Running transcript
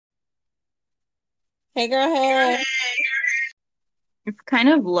Hey girl, hey. It's kind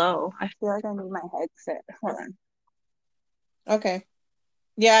of low. I feel like I need my headset. Hold on. Okay.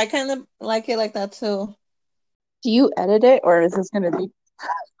 Yeah, I kind of like it like that too. Do you edit it or is this gonna be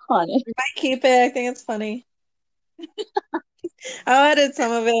on it? Might keep it. I think it's funny. I'll edit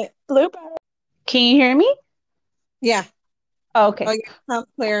some of it. Blooper. Can you hear me? Yeah. Oh, Oh, okay. yeah. Sounds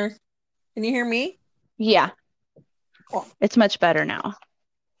clear. Can you hear me? Yeah, Cool. it's much better now.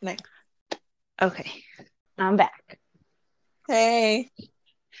 Nice. Okay, I'm back. Hey.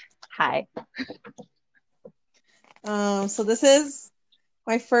 Hi. So this is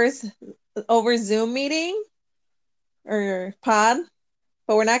my first over Zoom meeting or pod,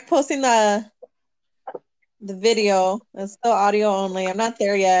 but we're not posting the video. It's still audio only. I'm not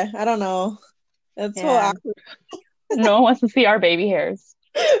there yet. I don't know. It's so Yeah. awkward, No one wants to see our baby hairs.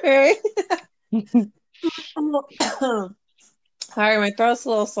 right? Sorry, my throat's a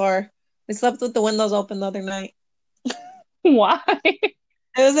little sore. We slept with the windows open the other night. Why? It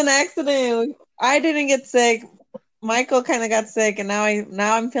was an accident. I didn't get sick. Michael kind of got sick, and now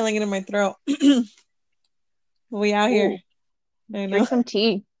I'm feeling it in my throat. We out here. Ooh, I know. drink some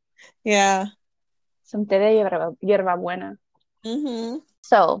tea. Yeah. Some té de hierba buena. Hmm.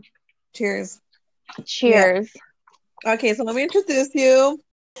 So, Cheers. Yeah. cheers. Okay, so let me introduce you.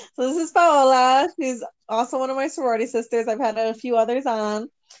 So this is Paola. She's also one of my sorority sisters. I've had a few others on,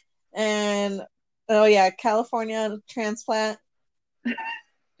 and oh yeah, California transplant.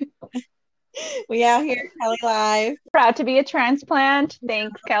 We out here, Cali Live. Proud to be a transplant.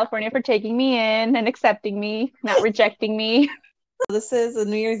 Thanks, California, for taking me in and accepting me, not rejecting me. This is a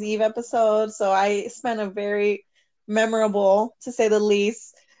New Year's Eve episode, so I spent a very memorable, to say the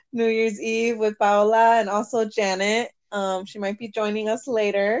least, New Year's Eve with Paola and also Janet. She might be joining us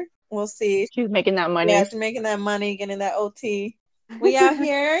later. We'll see. She's making that Yeah, money. she's making that money, getting that OT. We out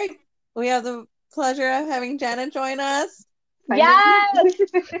here. We have the pleasure of having Janet join us. Finally.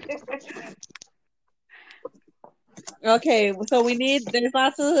 Yes. Okay, so there's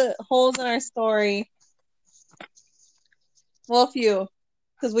lots of holes in our story. Well, a few.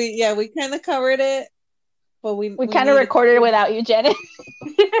 Because we kind of covered it, but we We we kind of need it. recorded it without you, Janet.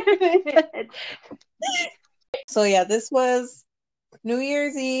 So yeah, this was New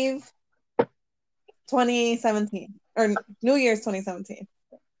Year's Eve 2017 or New Year's 2017.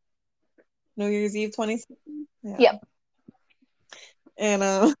 New Year's Eve 2017. Yeah. Yep.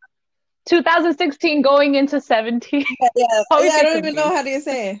 And 2016 going into 17. yeah, Always I get don't even know confused. how do you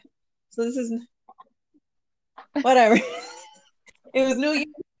say it. So this is whatever. It was New Year's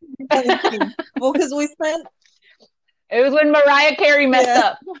 2017. Well, because we spent It was when Mariah Carey messed yeah,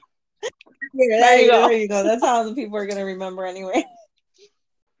 up. yeah, There you there go. you go. That's how the people are gonna remember anyway.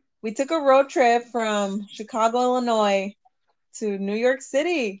 We took a road trip from Chicago, Illinois to New York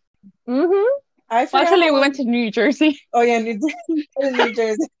City. Hmm. I forgot Actually, how we long. went to New Jersey. Oh yeah, New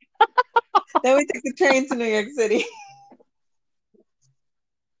Jersey. Then we took the train to New York City.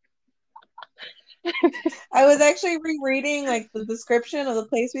 I was actually rereading like the description of the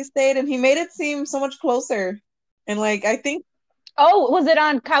place we stayed, and he made it seem so much closer. And like I think Oh, was it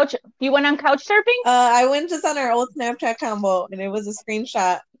on couch? You went on couch surfing? I went just on our old Snapchat combo, and it was a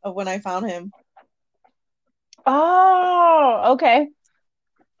screenshot of when I found him. Oh, okay.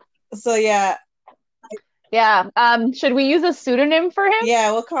 So yeah, Yeah. Should we use a pseudonym for him?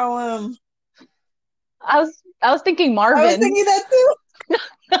 yeah, we'll call him. I was thinking I was Marvin. thinking that too.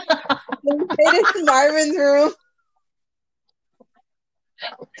 We stayed in Marvin's room.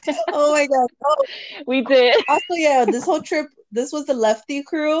 Oh my god. Oh, We did. also, yeah, this whole trip, this was the lefty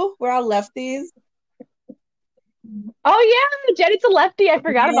crew. We're all lefties. Oh yeah, Jenny's a lefty. I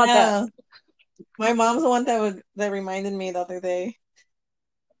forgot about that. Yeah. My mom's the one that reminded me the other day.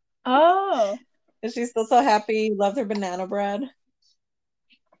 Oh. And she's still so happy, loved her banana bread.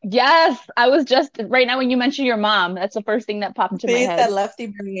 Yes, I was just right now when you mentioned your mom, that's the first thing that popped into my Face that head. lefty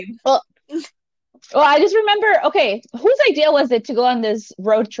brain. Well, well, I just remember, okay, whose idea was it to go on this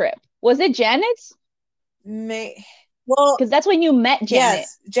road trip? Was it Janet's? May well, Because that's when you met Janet.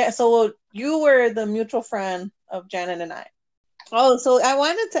 yes. So you were the mutual friend of Janet and I. Oh, so I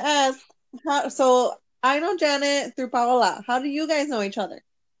wanted to ask so I know Janet through Paola. How do you guys know each other?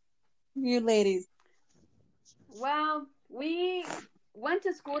 You ladies. Well, we went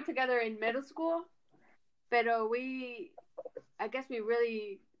to school together in middle school, pero I guess we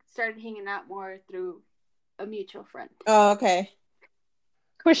really started hanging out more through a mutual friend. Oh, okay.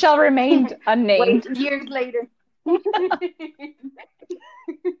 Who shall remain Wait, unnamed. years later.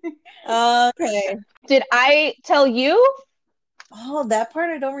 Okay. Did I tell you? Oh, that part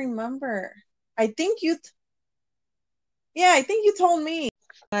I don't remember. I think you yeah, I think you told me.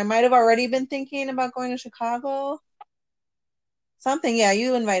 I might have already been thinking about going to Chicago. Something, yeah,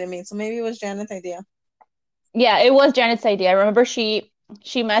 you invited me, so maybe it was Janet's idea. Yeah, it was Janet's idea. I remember she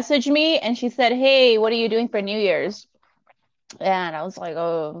messaged me and she said, "Hey, what are you doing for New Year's?" And I was like,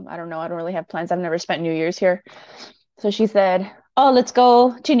 "Oh, I don't know. I don't really have plans. I've never spent New Year's here." So she said, "Oh, let's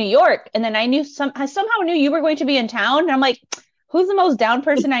go to New York." And then I somehow knew you were going to be in town. And I'm like, "Who's the most down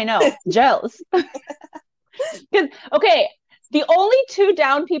person I know?" Gels. Because okay, the only two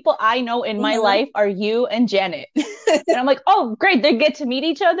down people I know in my life are you and Janet. And I'm like, "Oh, great. They get to meet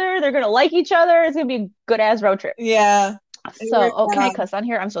each other. They're gonna like each other. It's gonna be a good ass road trip." Yeah. So, oh, can I cuss on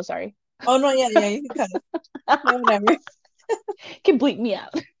here? I'm so sorry. Oh no, yeah, you can cuss. Yeah, whatever. Can bleep me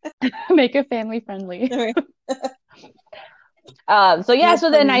out. Make it family friendly. So yeah, That's so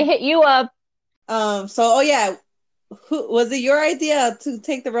then funny. I hit you up. So oh yeah, who was it your idea to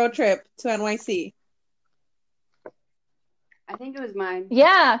take the road trip to NYC? I think it was mine.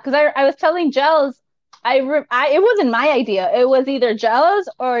 Yeah, because I was telling Gels, it wasn't my idea. It was either Gels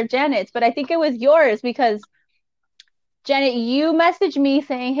or Janet's, but I think it was yours because Janet, you messaged me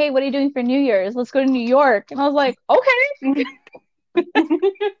saying, "Hey, what are you doing for New Year's? Let's go to New York." And I was like, "Okay."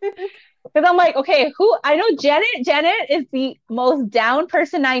 Because I'm like, okay, who I know Janet. Janet is the most down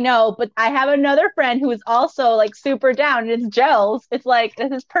person I know, but I have another friend who is also like super down, and it's Gels. It's like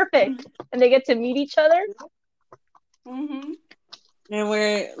this is perfect, and they get to meet each other. Mm-hmm. And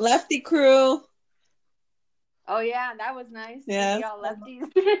we're lefty crew. Oh yeah, that was nice. Yeah. Y'all lefties.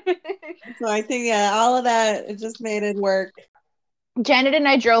 So I think all of that it just made it work. Janet and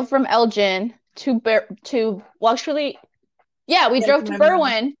I drove from Elgin well, actually, yeah, we drove to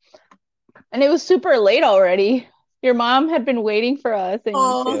Berwyn, and it was super late already. Your mom had been waiting for us, and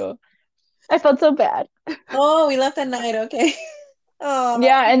you too. I felt so bad. Oh, we left at night. Okay. Oh.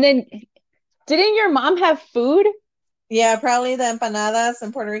 Yeah, and then didn't your mom have food? Yeah, probably the empanadas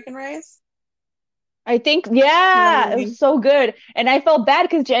and Puerto Rican rice. I think, yeah, it was so good. And I felt bad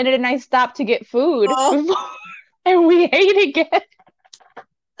because Janet and I stopped to get food before, and we ate again.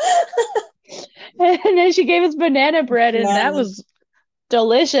 And then she gave us banana bread, and that was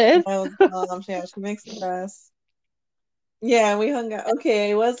delicious. That was yeah, she makes the best. Yeah, we hung out. Okay,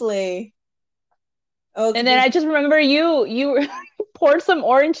 it was late. Okay. And then I just remember you poured some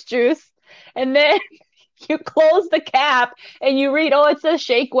orange juice, and then you close the cap and you read, "Oh, it says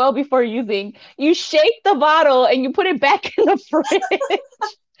shake well before using." You shake the bottle and you put it back in the fridge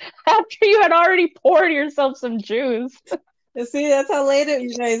after you had already poured yourself some juice. You see, that's how late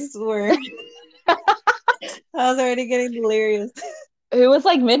you guys were. I was already getting delirious. It was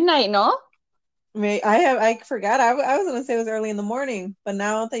like midnight, no? I forgot. I was gonna say it was early in the morning, but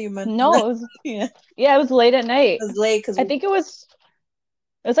now that you mentioned, no, it was, yeah, it was late at night. It was late because I think it was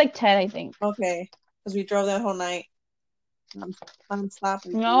like 10. I think. Okay, because we drove that whole night. Non-stop.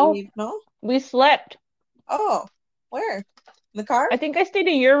 No, we slept. Oh, where? In the car? I think I stayed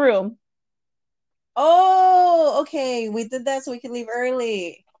in your room. Oh, okay. We did that so we could leave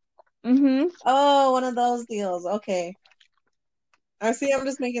early. Mm-hmm. Oh, one of those deals. Okay. I see. I'm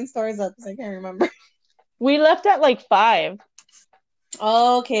just making stories up because I can't remember. We left at like 5.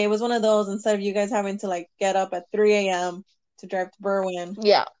 Oh, okay. It was one of those instead of you guys having to like get up at 3 a.m. to drive to Berwyn.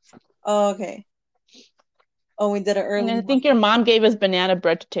 Yeah. Oh, okay. Oh, we did it early. And I think your mom gave us banana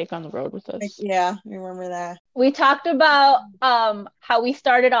bread to take on the road with us. Yeah, I remember that. We talked about how we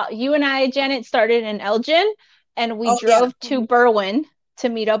started out. You and I, Janet, started in Elgin, and we drove to Berwyn to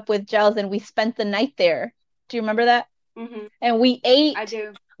meet up with Gels, and we spent the night there. Do you remember that? Mm-hmm. And we ate. I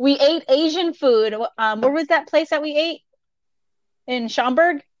do. We ate Asian food. Where was that place that we ate? In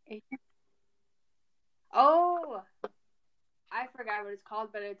Schaumburg? Oh, I forgot what it's called,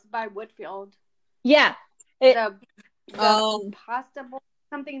 but it's by Woodfield. Yeah. The pasta bowl,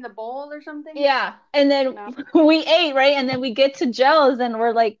 something in the bowl or something. Yeah, and then we ate, right? And then we get to Gels, and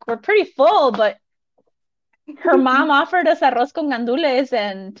we're pretty full, but her mom offered us arroz con gandules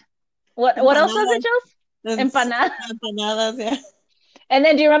and what else was it, Gels? Empanadas. Empanadas, yeah. And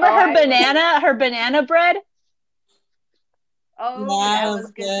then do you remember her banana bread? Oh, that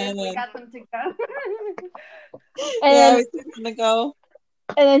was good. We got them to go. Yeah, we took them to go.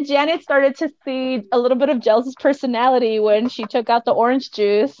 And then Janet started to see a little bit of Gels' personality when she took out the orange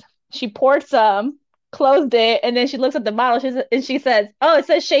juice. She poured some, closed it, and then she looks at the bottle and she says, "Oh, it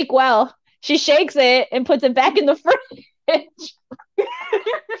says shake well." She shakes it and puts it back in the fridge.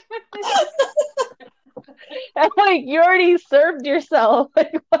 I'm like, you already served yourself.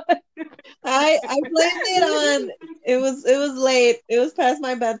 Like, what? I blamed it on it was late. It was past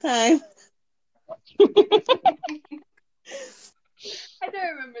my bedtime. I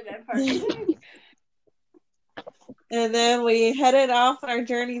don't remember that part. And then we headed off on our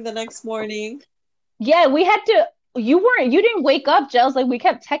journey the next morning. Yeah, we had to. You didn't wake up, Jels. Like we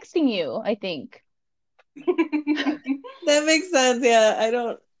kept texting you, I think. That makes sense.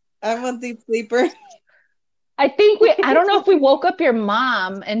 Yeah, I'm a deep sleeper. I don't know if we woke up your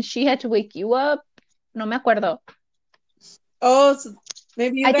mom and she had to wake you up. No me acuerdo. Oh, so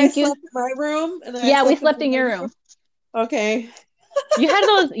maybe you I think guys you, slept in my room and then I yeah, we slept in slept in your your room. room. Okay. You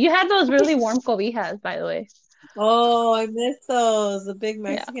had those really warm cobijas, by the way. Oh, I miss those. The big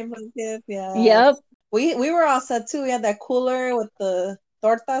Yeah. Mexican blankets. Yes. Yep. We were all set too. We had that cooler with the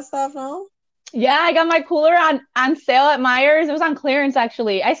torta stuff, no? Yeah, I got my cooler on sale at Myers. It was on clearance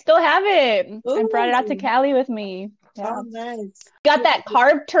actually. I still have it. I brought it out to Ooh. Cali with me. Yeah. Oh, nice. Got that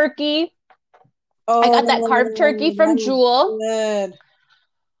carved turkey. I got that carved turkey Oh, that from was Jewel. good.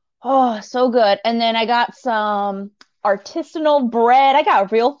 Oh, so good. And then I got some artisanal bread. I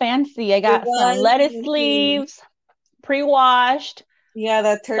got real fancy. I It got some was lettuce fancy. leaves, pre-washed. Yeah,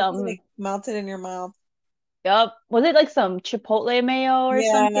 that turkey Some, like melted in your mouth. yep. Was it like some chipotle mayo or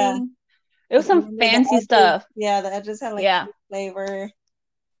Yeah. something? It I was some remember the fancy edges. stuff. Yeah, the edges had like Yeah. flavor.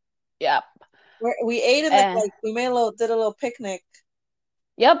 Yep. We ate in the And like we made a little did a little picnic,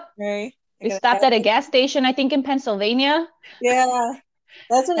 yep. right? We Like at a stopped gas at a gas station. station, I think in Pennsylvania. Yeah,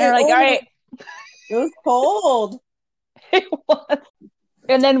 that's when And we're like, all right, it was cold. it was.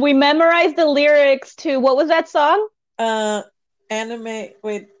 And then we memorized the lyrics to what was that song? Uh, anime.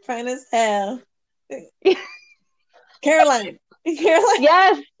 Wait, fine as hell. Caroline. Caroline.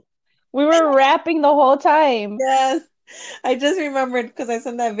 Yes, we were rapping the whole time. Yes. I just remembered because I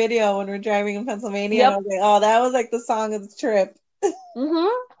sent that video when we are driving in Pennsylvania, and I Yep. was like, "Oh, that was like the song of the trip." Mm-hmm.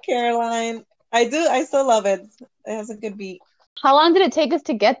 Caroline. I still love it. It has a good beat. How long did it take us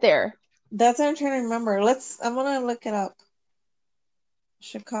to get there? That's what I'm trying to remember. I'm gonna look it up.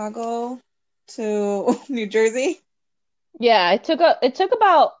 Chicago to New Jersey. Yeah, it took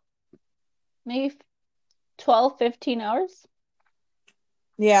about maybe 12, 15 hours.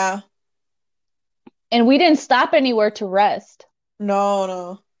 Yeah. And we didn't stop anywhere to rest. No,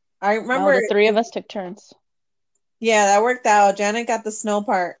 no. I No, remember, the three of us took turns. yeah, that worked out. Janet got the snow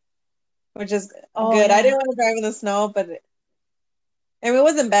part, which is Oh good. I yeah. didn't want to drive in the snow, but I mean, it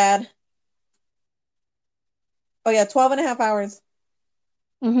wasn't bad. Oh, yeah, 12 and a half hours.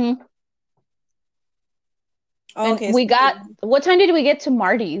 Mm-hmm. Oh, And okay. we got, what time did we get to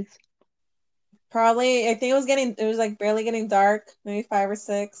Marty's? Probably, I think it was like barely getting dark, maybe 5 or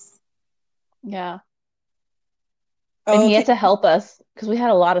 6. Yeah. And Oh, he okay. had to help us because we had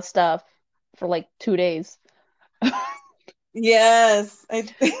a lot of stuff for like 2 days. Yes,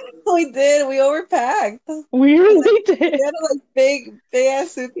 we did. We overpacked. We really We did. had like big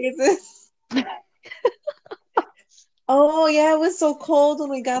ass suitcases. Oh, yeah, it was so cold when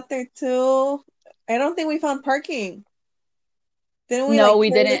we got there too. I don't think we found parking. Didn't we No, like we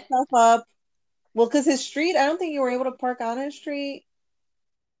carry the didn't. stuff up? Well, because his street, I don't think you were able to park on his street,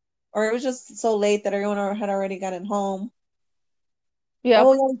 or it was just so late that everyone had already gotten home. Oh, Yep.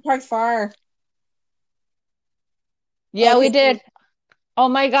 yeah, we parked far. Yeah, we Okay, so, did. Oh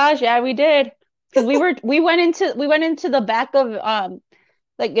my gosh, yeah, we did. Because we went into the back of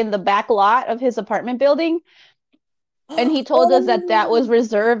like in the back lot of his apartment building, and he told us that that was oh,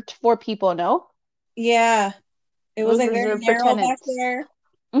 reserved for people, no? yeah, it It was was like very reserved for narrow back tenants. there.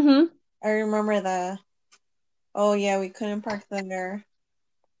 Mm-hmm. I remember that. Oh, yeah, we couldn't park there.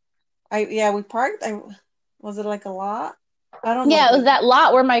 Yeah, we parked. Was it like a lot? I don't know. Yeah, it was that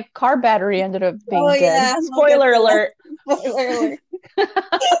lot where my car battery ended up Oh, being dead. yeah, we'll get Spoiler to that. alert. Spoiler alert.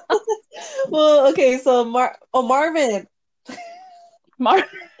 Well, okay, so Marvin. Mar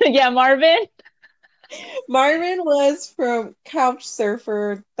yeah, Marvin. Marvin was from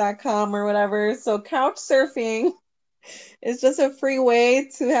couchsurfer.com or whatever. So couch surfing is just a free way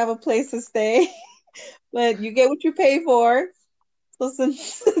to have a place to stay, but you get what you pay for. So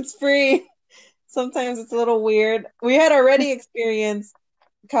since it's free, sometimes it's a little weird. We had already experienced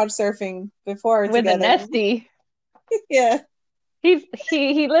couch surfing before With a together. Nesty. Yeah.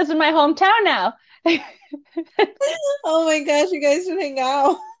 He lives in my hometown now. Oh my gosh, you guys should hang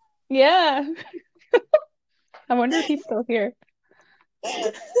out. Yeah. I wonder if he's still here.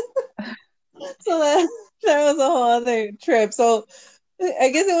 So that was a whole other trip. So I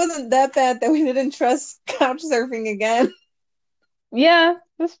guess it wasn't that bad that we didn't trust couch surfing again. Yeah, it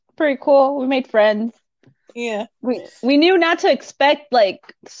was pretty cool. We made friends. Yeah. We knew not to expect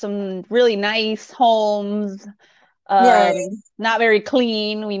like some really nice homes, Right. not very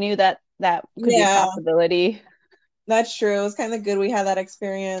clean. We knew that that could be a Yeah, possibility. that's true. It was kind of good we had that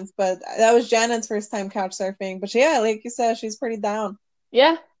experience, but that was Janet's first time couch surfing. But yeah, like you said, she's pretty down.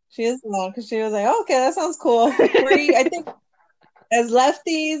 Yeah. She is long because she was like, oh, okay, that sounds cool. I think as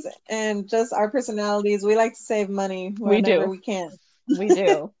lefties and just our personalities, we like to save money We whenever do. we can. We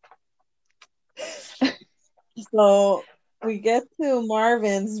do. So we get to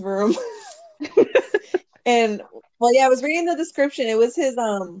Marvin's room and well, yeah, I was reading the description. It was his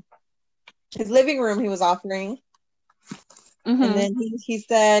living room he was offering. And Mm-hmm. then he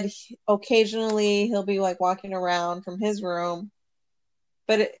said occasionally he'll be like walking around from his room,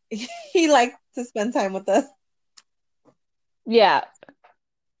 but he liked to spend time with us. Yeah.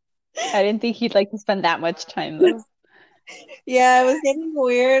 I didn't think he'd like to spend that much time though. Yeah, it was getting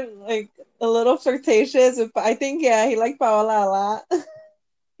weird, like a little flirtatious. I think, yeah, he liked Paola a lot.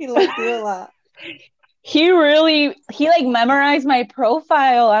 He liked you a lot. He like memorized my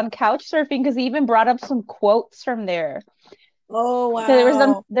profile on couch surfing because he even brought up some quotes from there. Oh, So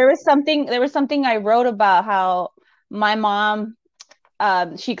wow. there was something I wrote about how my mom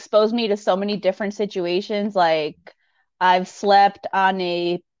she exposed me to so many different situations. Like I've slept on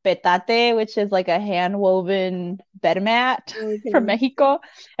a petate, which is like a hand woven bed mat from Okay. Mexico,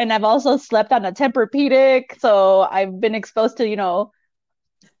 and I've also slept on a Tempur-Pedic. So I've been exposed to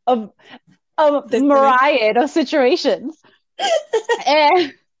a, a Different. myriad of situations,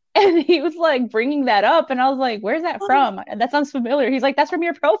 and he was like bringing that up, and I was like, "Where's that Oh from? That sounds familiar." He's like, "That's from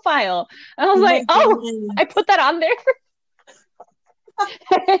your profile," and I was my like, "Oh, I goodness. put that on there."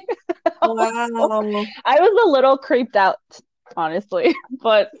 Wow. I was a little creeped out, honestly,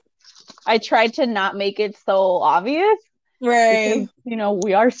 but I tried to not make it so obvious because, Right.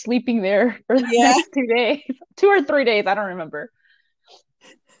 we are sleeping there for the Yeah. next 2 days, 2 or 3 days, I don't remember.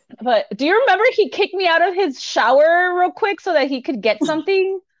 But do you remember he kicked me out of his shower real quick so that he could get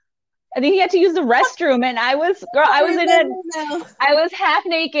something? I think he had to use the restroom, and I remember now. I was half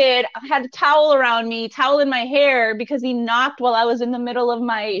naked, I had a towel around me, towel in my hair because he knocked while I was in the middle of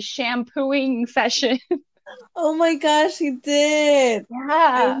my shampooing session. Oh my gosh, he did. I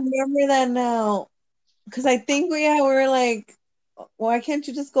Yeah. remember that now. Because I think we were like, why can't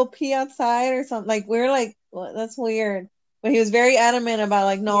you just go pee outside or something? Like we were like, well, that's weird. But he was very adamant about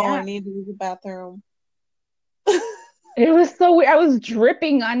like, no, I Yeah. need to use the bathroom. It was so weird. I was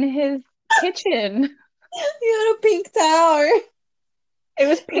dripping on his kitchen. You had a pink towel. It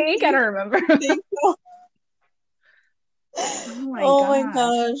was A pink. I pink, don't remember. pink towel. Oh my Oh my gosh.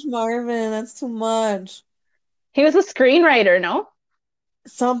 gosh, Marvin, that's too much. He was a screenwriter, no?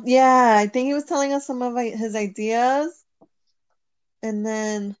 Yeah, I think he was telling us some of his ideas. And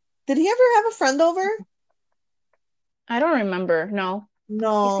then, did he ever have a friend over? I don't remember. No. He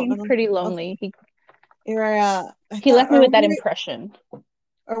No, I seemed don't. pretty Okay, lonely. He yeah, I he thought, left me with that impression.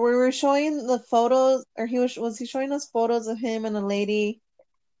 or we were showing the photos, or was he showing us photos of him and a lady,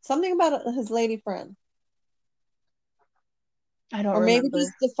 something about his lady friend, I don't or maybe just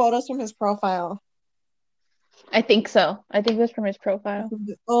remember. the photos from his profile. I think so. I think it was from his profile.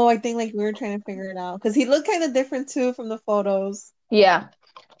 Oh, I think like we were trying to figure it out because he looked kind of different too from the photos. Yeah.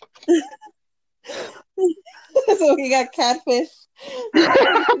 So he got catfish.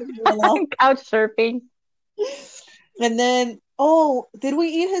 Couch surfing. And then, oh, did we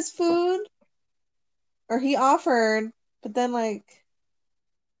eat his food? Or he offered, but then like,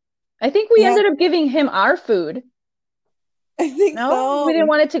 I think we yeah, ended up giving him our food. I think No? We didn't so.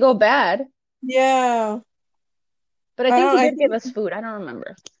 want it to go bad. Yeah. But I I think don't he I did give think us food. I don't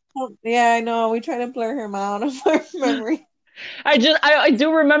remember. yeah, I know. We try to blur him out of our memory. I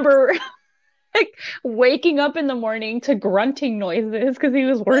do remember like waking up in the morning to grunting noises because he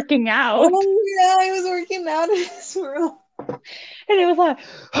was working out. Oh yeah, he was working out in his room. And it was like,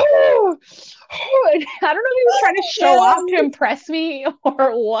 oh, oh. And I don't know if he was trying to show off to Yeah. impress me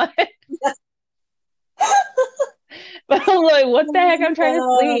or what. But I'm like, what the heck? I'm trying to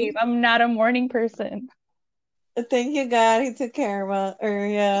Oh sleep. I'm not a morning person. my God. Thank you, God. He took care of us. Or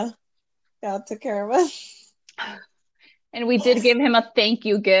yeah, God took care of us. And we did give him a thank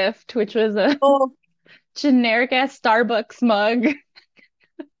you gift, which was a Oh, generic ass Starbucks mug.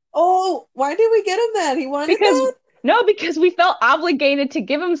 oh, why did we get him that? He wanted Because that? no, because we felt obligated to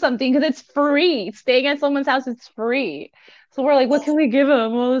give him something because it's free. Staying at someone's house, it's free. So we're like, what can we give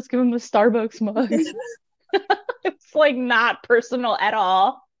him? Well, let's give him a Starbucks mug. It's like not personal at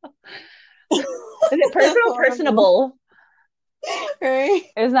all. Is it That's personal? horrible. Personable. Right?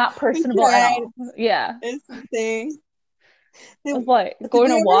 It's not We personable at tried. all. Yeah. It's the thing. Did, It's like did going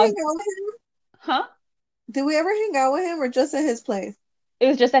we to ever hang walk. out with him? Huh? Did we ever hang out with him or just at his place? It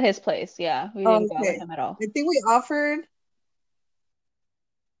was just at his place. Yeah. We Oh, didn't go out with okay. him at all. I think we offered.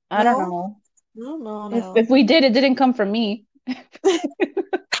 I don't No, know. I don't know If now. we did, it didn't come from me.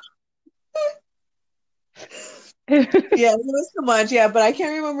 Yeah, it was too much. Yeah, but I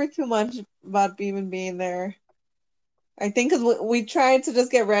can't remember too much about even being there. I think because we tried to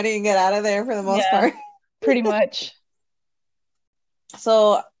just get ready and get out of there for the most Yeah, part. pretty much.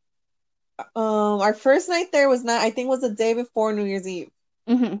 So, our first night there was not, I think, was the day before New Year's Eve.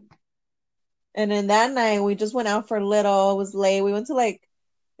 Hmm. And then that night we just went out for a little. It was late. We went to like,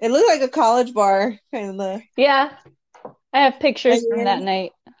 it looked like a college bar, kind of. Yeah, I have Like, pictures from that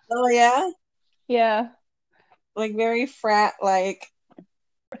night. oh yeah, Yeah. like very frat like.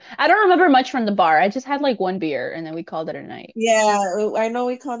 I don't remember much from the bar. I just had like one beer and then we called it a night. Yeah, I know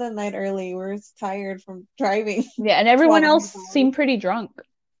we called it night early. We were tired from driving Yeah, and everyone 12 else hours. seemed pretty drunk.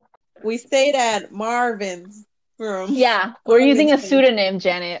 We stayed at Marvin's room. Yeah, we're using Marvin's a place. pseudonym,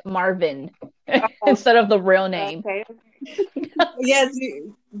 Janet, Marvin, Oh, instead of the real name. okay. Yes,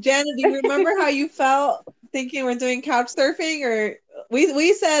 Janet, do you remember how you felt thinking we're doing couch surfing? Or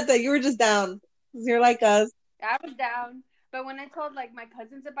we said that you were just down. 'Cause you're like us. I was down, but when I told like my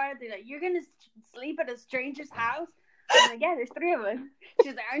cousins about it, they're like, "You're gonna sleep at a stranger's house?" I'm like, "Yeah, there's three of us."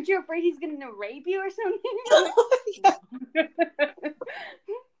 She's like, "Aren't you afraid he's gonna rape you or something?" I'm like,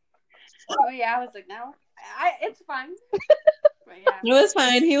 oh yeah, I was like, "No, it's fine." But yeah. It was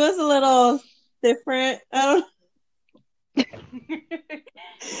fine. He was a little different. I don't.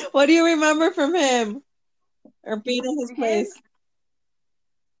 What do you remember from him or being at his From him, place?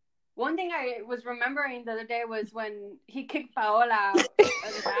 one thing I was remembering the other day was when he kicked Paola out of the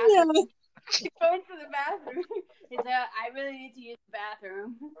Yeah. bathroom. He went to the bathroom. He said, "I really need to use the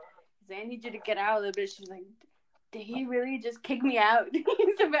bathroom." He said, "I need you to get out of the bitch." She's like, "Did he really just kick me out to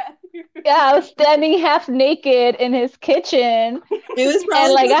use the bathroom?" Yeah, I was standing half naked in his kitchen, It was and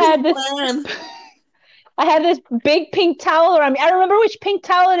probably like just his this, plan. I had this big pink towel around me. I remember which pink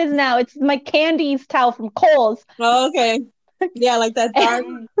towel it is now. It's my Candy's towel from Kohl's. Oh, okay. Yeah, like that dark,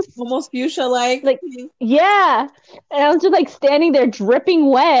 Mm. almost fuchsia like. Like, yeah, and I was just like standing there dripping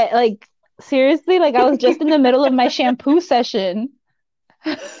wet. Like, seriously, like I was just in the middle of my shampoo session.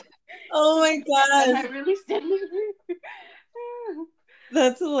 Oh my Am gosh, I really standing there?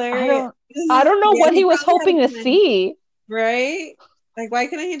 that's I hilarious. don't, I don't know Yeah, what he he was probably had hoping a to plan, see. right? Like, why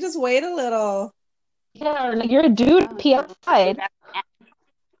couldn't he just wait a little? Yeah, like you're a dude, Oh, pee so is outside. that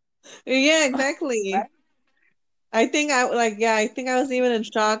Yeah, exactly. right? I think I like, yeah, I think I was even in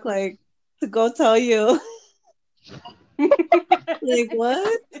shock, like, to go tell you. Like,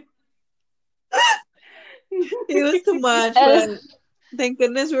 what? It was too much, but And thank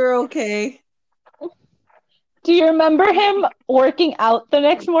goodness we were okay. do you remember him working out the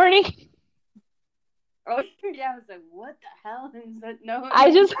next morning? Oh yeah, I was like, "What the hell?" And he's like, "No."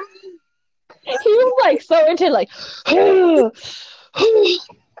 I just, he was like so into like, It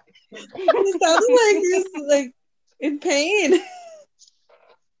sounded like he was like in pain.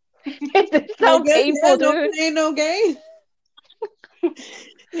 it did I sound guess, yeah, painful, no dude. pain, no gain.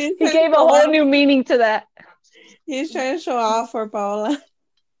 He's He trying to gave a show whole off. new meaning to that. He's trying to show off for Paola.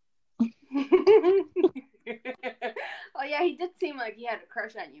 Oh yeah, he did seem like he had a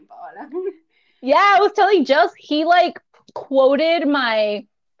crush on you, Paola. Yeah, I was telling Just, he like quoted my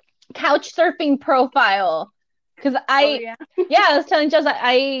couch surfing profile because Oh yeah. yeah, I was telling Just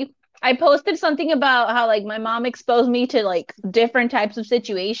I posted something about how like my mom exposed me to like different types of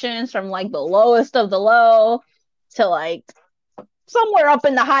situations from like the lowest of the low to like somewhere up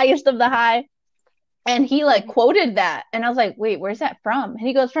in the highest of the high. And he like quoted that. And I was like, wait, where's that from? And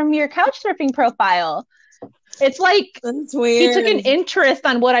he goes, from your couch surfing profile. It's like That's he took an weird. interest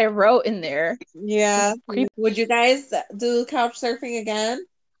on what I wrote in there. Yeah. Creep. Would you guys do couch surfing again?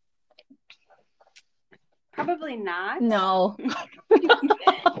 Probably not. No.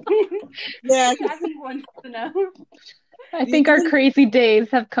 Yeah. I think wants to know. I think our crazy days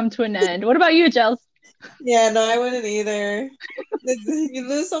have come to an end. What about you, Jels? Yeah, no, I wouldn't either. You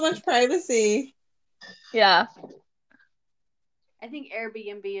lose so much privacy. Yeah. I think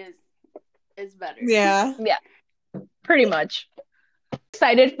Airbnb is better. Yeah. Yeah. Pretty much.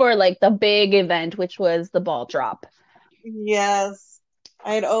 Excited for like the big event, which was the ball drop. Yes.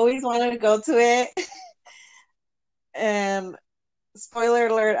 I'd always wanted to go to it. And spoiler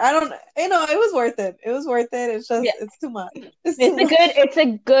alert, I don't, it was worth it. It was worth it. It's just, it's too much. It's a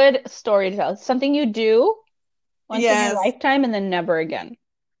good story to tell. It's something you do once in your Yes. lifetime and then never again.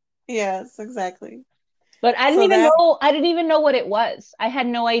 Yes, exactly. But I didn't even know what it was. I had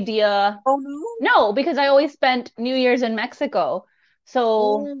no idea. Oh no. No, because I always spent New Year's in Mexico.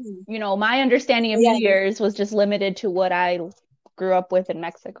 So, my understanding of New Year's was just limited to what I grew up with in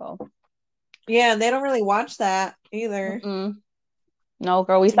Mexico. Yeah, and they don't really watch that either. Mm-mm. No,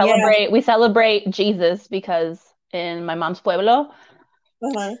 girl, we celebrate Jesus because in my mom's pueblo,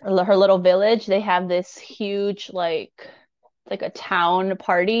 Uh-huh. her little village, they have this huge like a town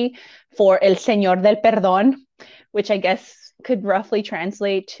party for El Señor del Perdón, which I guess could roughly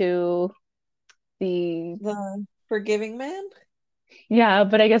translate to the The forgiving man. yeah,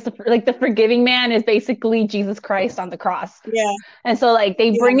 but I guess the forgiving man is basically Jesus Christ on the cross. Yeah, And so like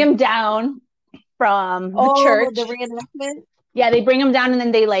they bring yeah. him down from the Oh, the church. reenactment. Yeah, they bring him down and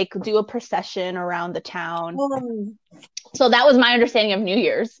then they like do a procession around the town. Um, So that was my understanding of New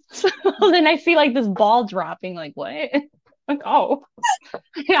Year's. So then I see like this ball dropping, like what? Like, oh,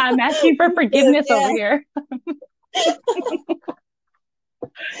 yeah, I'm asking for forgiveness over yeah, here.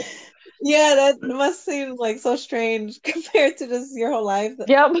 yeah. That must seem like so strange compared to just your whole life.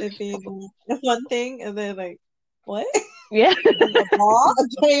 Yep. It being one thing, and then like what? Yeah. A ball, a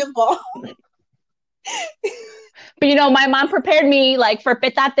giant ball. But you know, my mom prepared me like for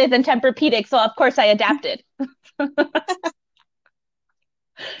petates and Tempur-Pedic, so of course I adapted.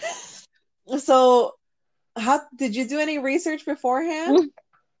 So, how did you do any research beforehand?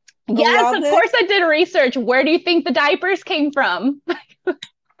 Or we Yes, all of did. course I did research. Where do you think the diapers came from?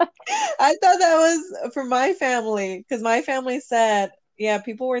 I thought that was for my family because my family said, yeah,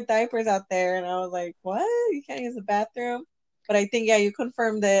 people wear diapers out there, and I was like, what? You can't use the bathroom? But I think, yeah, you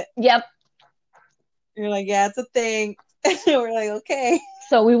confirmed it. Yep. You're like, yeah, it's a thing. We're like, okay.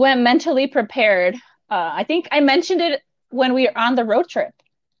 So we went mentally prepared. I think I mentioned it when we were on the road trip.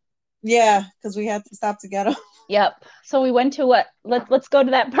 Yeah, because we had to stop to get them. Yep. So we went to what? Let's go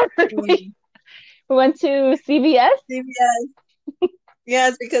to that part. We went to CVS. CVS.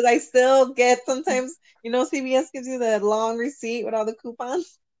 Yes, because I still get sometimes, CVS gives you the long receipt with all the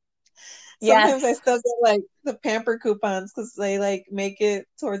coupons. Sometimes I Yes. still get like the pamper coupons because they like make it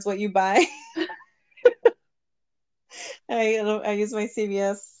towards what you buy. I use my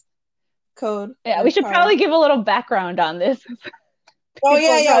CVS code Yeah, we or should card. probably give a little background on this. Oh People yeah,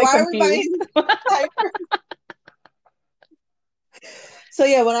 are yeah. probably Why are we confused. buying diapers? So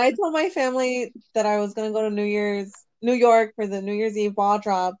yeah, when I told my family that I was gonna go to New York for the New Year's Eve ball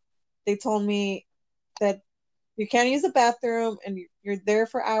drop, they told me that you can't use the bathroom and you're there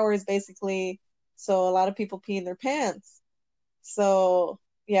for hours basically. So a lot of people pee in their pants. So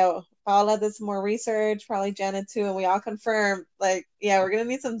yeah, Paula did some more research, probably Janet too, and we all confirmed like, yeah, we're gonna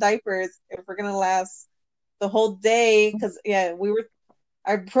need some diapers if we're gonna last the whole day. Because yeah, we were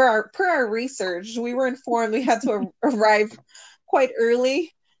per our research, we were informed we had to arrive quite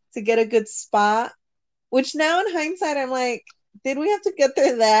early to get a good spot. Which now in hindsight, I'm like, did we have to get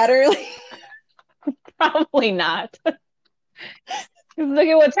there that early? Probably not. Look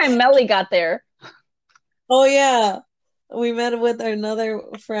at what time Melly got there. Oh yeah, we met with another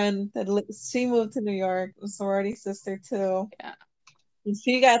friend she moved to New York, a sorority sister too. Yeah. And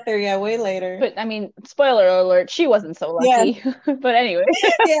she got there, yeah, way later. But I mean, spoiler alert, she wasn't so Yeah, lucky. But anyway.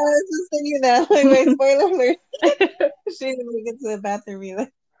 yeah, I was just thinking that. Like, wait, spoiler alert. She didn't even get to the bathroom either.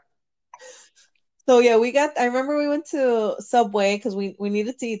 So yeah, I remember we went to Subway because we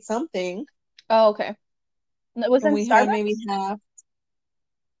needed to eat something. Oh, okay. It was And in we had maybe Starbucks? half,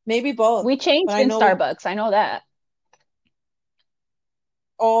 maybe both. We But changed I in know Starbucks. I know that.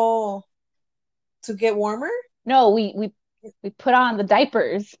 oh, to get warmer. No, we put on the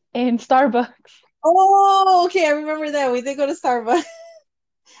diapers in Starbucks. Oh, okay, I remember that. We did go to Starbucks.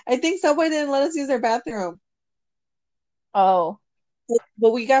 I think Subway didn't let us use their bathroom, Oh,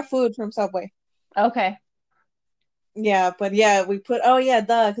 but we got food from Subway. okay. Yeah, but yeah, oh yeah,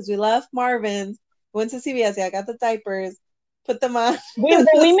 duh, because we left Marvin's, went to CVS. Yeah, I got the diapers, put them on.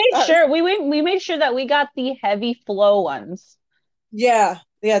 We made sure we made sure that we got the heavy flow ones. Yeah,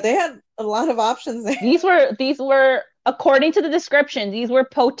 yeah, they had a lot of options there. These were according to the description, these were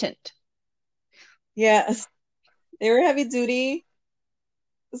potent. Yes, they were heavy duty,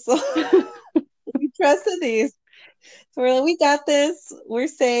 so we trusted these. So we're like, we got this. We're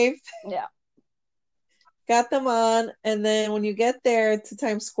safe. Yeah. Got them on, and then when you get there to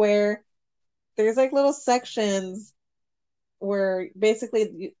Times Square, there's like little sections where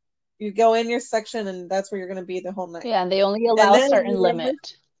basically you go in your section, and that's where you're gonna be the whole night. Yeah, and they only And allow a then certain remember,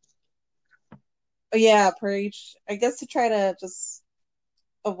 limit. yeah, per each, I guess to try to just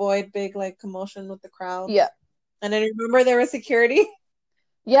avoid big like commotion with the crowds. Yeah. And then remember there was security.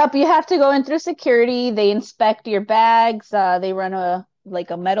 Yep, you have to go in through security. They inspect your bags. They run a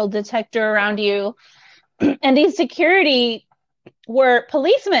metal detector around you. And these security were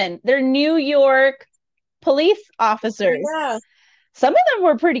policemen. They're New York police officers. Yeah. Some of them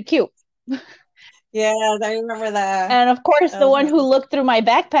were pretty cute. Yeah, I remember that. And of course, That the was one who nice. looked through my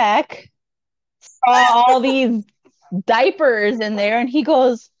backpack saw all these diapers in there and he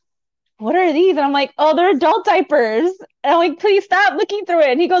goes, "What are these?" And I'm like, "Oh, they're adult diapers." And I'm like, please stop looking through it.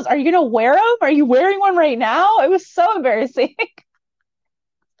 And he goes, are you gonna wear them? Are you wearing one right now? It was so embarrassing.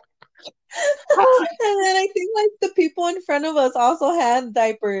 And then I think like the people in front of us also had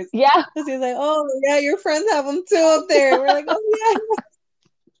diapers. Yeah. Because he's like, oh yeah, your friends have them too up there. And we're like, oh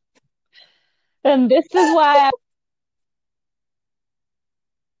And this is why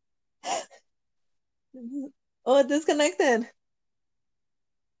yeah. Oh, it disconnected.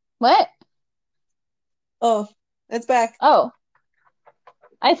 what? Oh, it's back. Oh,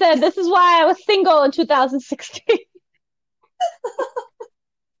 I said this is why I was single in 2016.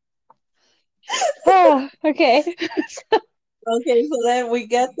 Oh, okay. Okay, so then we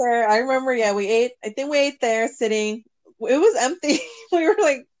get there. I remember, yeah, we ate. I think we ate there sitting. It was empty. We were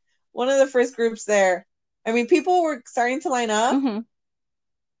like one of the first groups there. I mean, people were starting to line up, Mhm.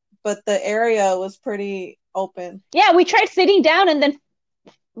 but the area was pretty open. Yeah, we tried sitting down and then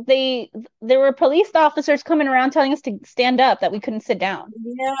they there were police officers coming around telling us to stand up that we couldn't sit down.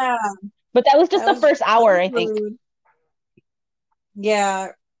 Yeah, But that was just that the was first that hour, was I think. rude.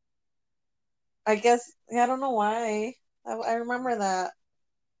 Yeah, I guess. Yeah, I don't know why. I remember that.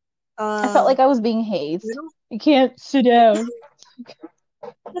 I felt like Um, I was being I hazed. don't. You can't sit down.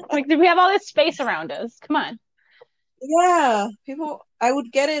 Like, we have all this space around us. Come on. Yeah, people. I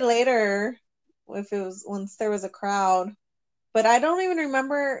would get it later if it was once there was a crowd. But I don't even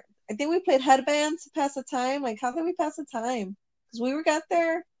remember. I think we played headbands to pass the time. Like, how did we pass the time? Because we were got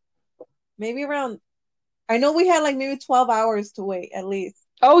there maybe around. I know we had like maybe 12 hours to wait at least.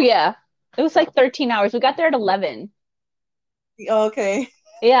 Oh yeah. It was like 13 hours. We got there at 11. Okay.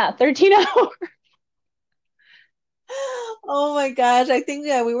 Yeah, 13 hours. Oh my gosh. I think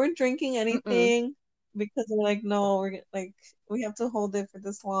yeah, we weren't drinking Mm-mm. anything because we're like, no, like we have to hold it for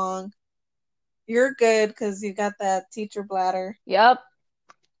this long. You're good because you got that teacher bladder. Yep.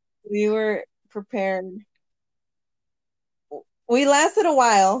 We were prepared. We lasted a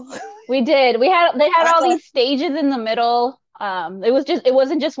while. We did. They had I all left. these stages in the middle. It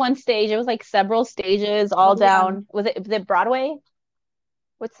wasn't just one stage. It was like several stages all Yeah. down. Was it Broadway?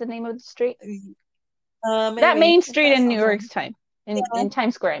 What's the name of the street? That Maybe main if street that in New sounds right. York's time. Yeah. In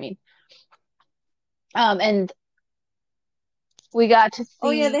Times Square, I mean. And we got to Oh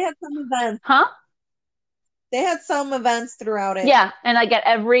yeah, see, they had some events. huh? They had some events throughout it. Yeah, and like at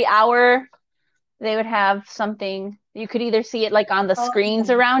every hour they would have something. You could either see it like on the Oh screens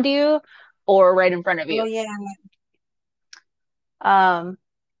yeah. around you or right in front of Oh you. yeah. Um,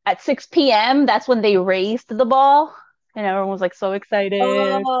 at 6 p.m., that's when they raised the ball, and everyone was like so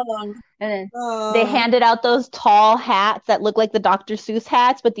excited. Oh. And then they Oh. handed out those tall hats that look like the Dr. Seuss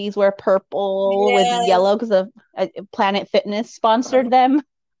hats, but these were purple with Yes. yellow because of Planet Fitness sponsored them.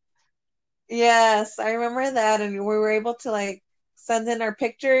 Yes, I remember that, and we were able to like send in our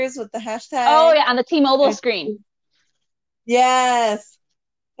pictures with the Oh hashtag. yeah, on the T-Mobile And screen. yes,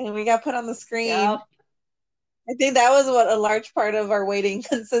 and we got put on the screen. Yep. I think that was what a large part of our waiting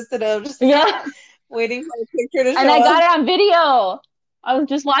consisted of, just Yeah. waiting for a picture to And show I got up. it on video. I was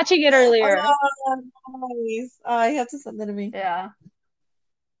just watching it earlier. Oh, nice. Oh, you have to send that to me. Yeah.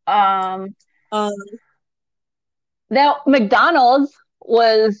 Um, Um, Now McDonald's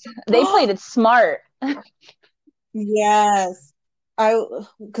they played it smart. yes, I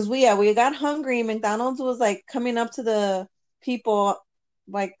because we got hungry. McDonald's was like coming up to the people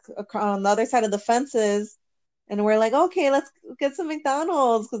like on the other side of the fences, and we're like, okay, let's get some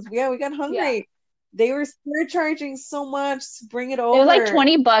McDonald's because yeah, we got Yeah. hungry. They were surcharging so much to bring it It was like over.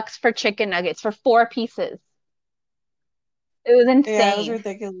 $20 for chicken nuggets for 4 pieces. It was Yeah, it was insane.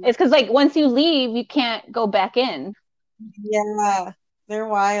 ridiculous. It's because like once you leave, you can't go back in. Yeah, they're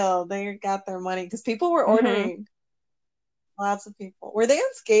wild. They got their money because people were Hmm. ordering. Lots of people. Were they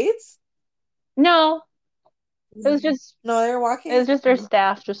on skates? No, it was just No, they were it was walking. just their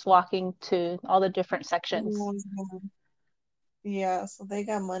staff just walking to all the different sections. Yeah, so they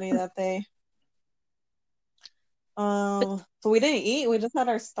got money that day. But So we didn't eat. We just had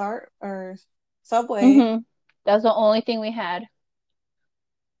our Subway. hmm that was the only thing we had.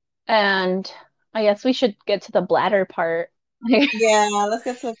 And I guess we should get to the bladder part. Yeah, let's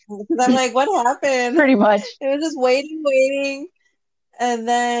get to because I'm like, what happened? Pretty much. It was just waiting, waiting, and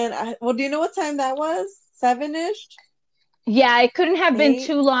then well, do you know what time that was? 7-ish, Yeah, it couldn't have been 8.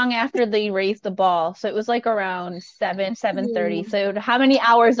 too long after they raised the ball. So it was like around 7:30. Hmm. So how many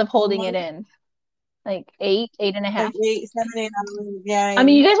hours of holding it in? Like eight and a Like half. 8, 7, 8 hours. Yeah, I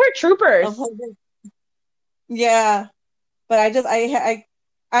mean, you guys were of troopers. holding. Yeah, but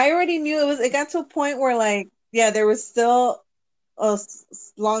I already knew it was. It got to a point where like yeah, there was still a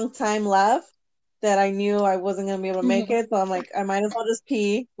long time left that I knew I wasn't gonna be able to make Mhm. it. So I'm like, I might as well just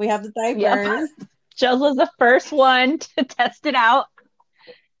pee. We have the Yep. diapers. Shells was the first one to test it out.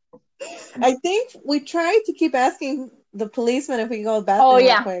 I think we tried to keep asking the policeman if we can go to the bathroom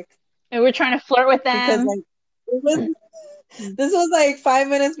real quick. And we're trying to flirt with them. Because this was like 5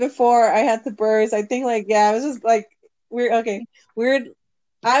 minutes before I had to burst. I think it was just like weird.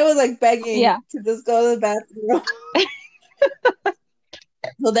 I was like begging to just go to the bathroom.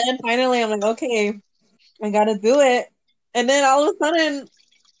 So then finally I'm like, okay, I gotta do it. And then all of a sudden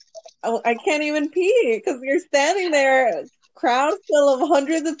I can't even pee because you're standing there, crowd full of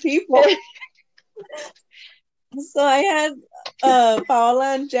hundreds of people. So I had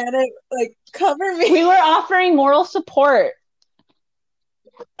Paola and Janet cover me. We were offering moral support.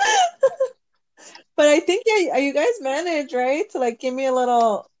 But I think you guys managed, right? To give me a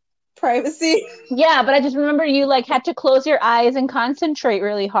little privacy. Yeah, but I just remember you had to close your eyes and concentrate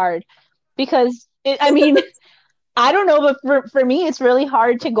really hard because I mean, I don't know, but for me, it's really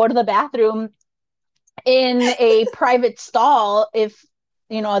hard to go to the bathroom in a private stall if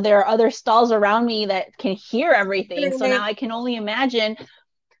there are other stalls around me that can hear everything. So now I can only imagine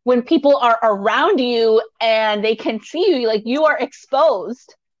when people are around you and they can see you, you are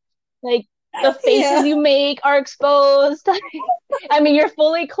exposed. The faces you make are exposed. I mean, you're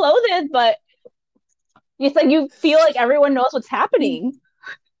fully clothed, but it's you feel like everyone knows what's happening.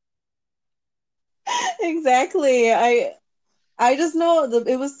 Exactly. I just know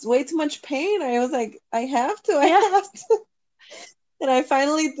it was way too much pain. I was like, I have to. And I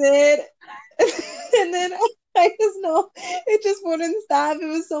finally did. And then I just know it just wouldn't stop. It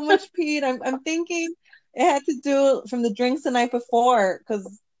was so much pee. I'm thinking it had to do from the drinks the night before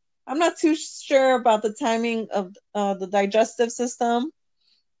because I'm not too sure about the timing of the digestive system.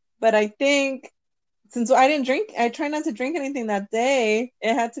 But I think since I didn't drink, I tried not to drink anything that day.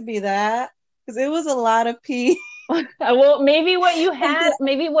 It had to be that because it was a lot of pee. Well, maybe what you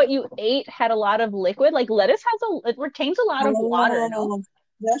ate had a lot of liquid. Lettuce it retains a lot of water. No?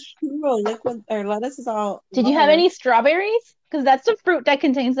 That's true. Liquid or lettuce is all. Did you have any strawberries? Because that's the fruit that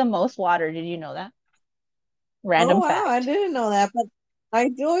contains the most water. Did you know that? Random fact. I didn't know that, but I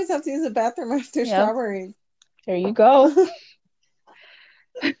do always have to use the bathroom after strawberries. There you go.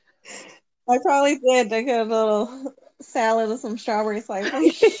 I probably did. I got a little salad with some strawberry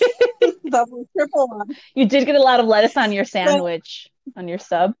slices. Double, triple one. You did get a lot of lettuce on your sandwich, on your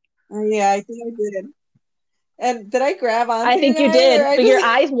sub. Yeah, I think I did. And did I grab on? I think you did. But your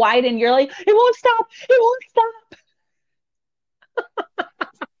eyes widen. You're like, it won't stop. It won't stop.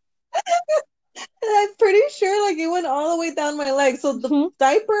 And I'm pretty sure it went all the way down my leg. So the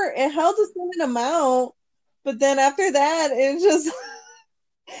diaper, it held a certain amount. But then after that, it just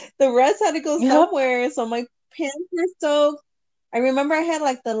the rest had to go somewhere. So my pants were soaked. I remember I had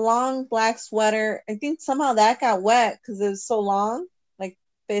the long black sweater. I think somehow that got wet because it was so long,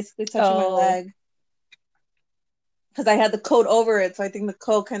 basically touching my leg. Because I had the coat over it, so I think the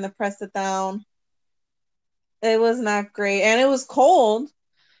coat kind of pressed it down. It was not great, and it was cold.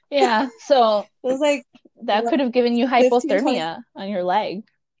 Yeah, so it was that could have given you hypothermia on your leg.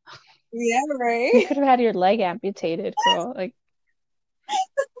 Yeah, right. You could have had your leg amputated, girl.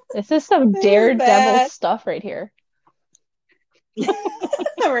 This is some daredevil stuff right here.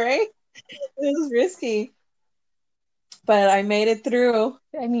 Right? It was risky. But I made it through.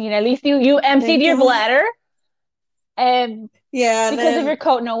 I mean, at least you emptied your bladder. And because of your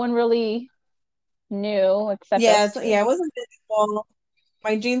coat, no one really knew except us two. Yeah, it wasn't visible.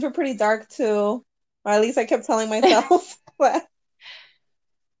 My jeans were pretty dark too. Or at least I kept telling myself that.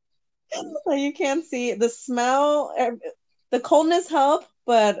 You can't see the smell. The coldness helped,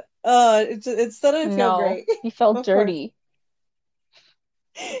 but it still didn't feel great. You felt dirty.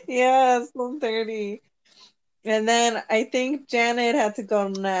 Yeah, it smelled dirty. And then I think Janet had to go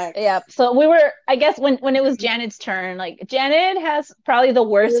next. Yeah. So we were, I guess, when it was Janet's turn, Janet has probably the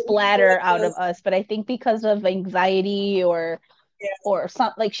worst bladder out of us, but I think because of anxiety or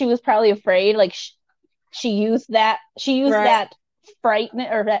something, she was probably afraid. She used that fright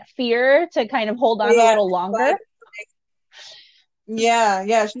or that fear to kind of hold on a little longer. Yeah,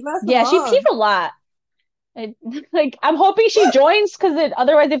 she messed she peed a lot. I'm hoping she joins because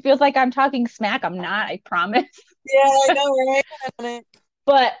otherwise it feels like I'm talking smack. I'm not, I promise. Yeah, I know, right?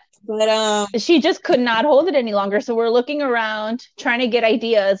 But she just could not hold it any longer. So we're looking around, trying to get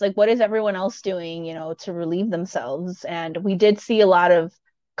ideas, what is everyone else doing, to relieve themselves. And we did see a lot of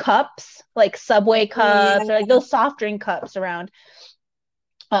cups, Subway cups or those soft drink cups around.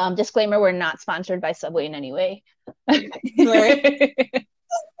 Disclaimer, we're not sponsored by Subway in any way. Right.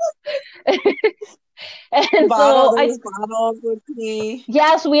 And bottles with me.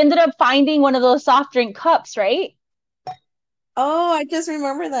 Yeah, so we ended up finding one of those soft drink cups, right? Oh, I just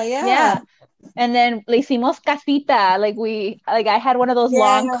remember that. Yeah. Yeah. And then le hicimos casita. I had one of those Yeah.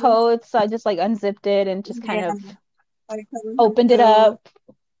 long coats, so I just like unzipped it and just kind Yeah. of I covered her opened it too. up.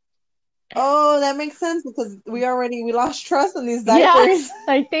 Oh, that makes sense because we lost trust in these Yeah. diapers.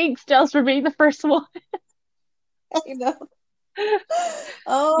 I thanks, Jels, for being the first one. I know.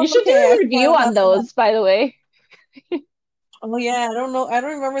 Oh, You should do okay. I a forgot review on about that. those, by the way. Oh yeah, I don't know. I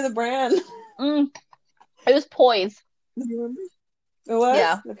don't remember the brand. Mm, it was poise. Do you remember? It was?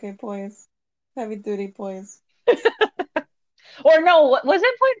 Yeah. Okay, poise. Heavy duty poise. Or no, what was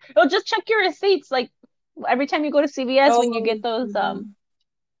it poise? Oh, just check your receipts. Like every time you go to CVS when you get Oh, those mhm.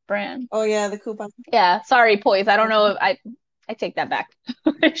 brand. Oh yeah, the coupon. Yeah, sorry, poise. I don't know if I take that back.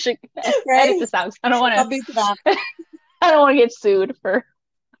 I should edit Right? this out. I don't want I'll beat that. to I don't want to get sued for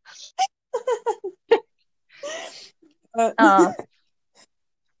Uh, uh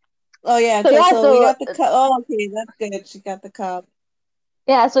oh yeah, so okay, yeah, so we so got the cup. Oh, okay, that's good. She got the cup.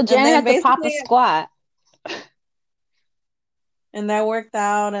 yeah, so And Janet then had to pop a basically, squat. and that worked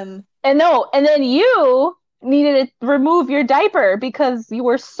out. And And no, and then you needed to remove your diaper because you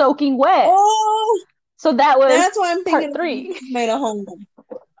were soaking wet. oh, So that was that's why I'm thinking part it 3. was made a home.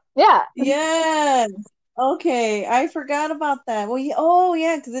 Yeah. Yes. Okay, I forgot about that. Well, yeah, oh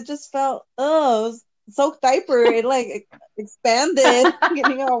yeah, because it just felt oh, it was soaked diaper. It like expanded,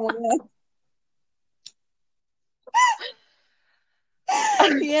 getting all wet.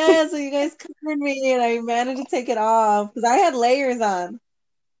 Yeah, so you guys covered me, and I managed to take it off because I had layers on.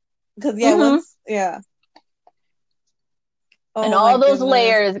 Because yeah, hmm once yeah. And Oh my all those goodness.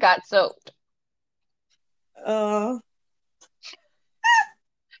 layers got soaked. Uh,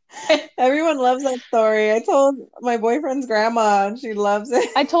 everyone loves that story. I told my boyfriend's grandma, and she loves it.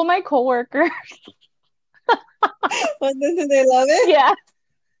 I told my coworker, But did they love it? yeah,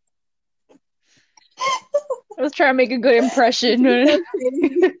 I was trying to make a good impression. That's It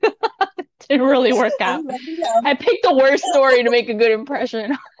crazy. didn't really work out. I'm lucky how I picked the worst story to make a good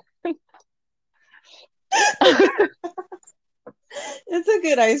impression. it's a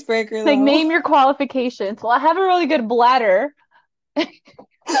good icebreaker Like, though. name your qualifications. Well, I have a really good bladder.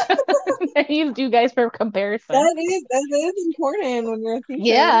 I used you guys for comparison. That is important when you're a teacher.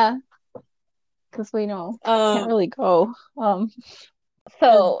 Yeah, because we know can't Um, really go. and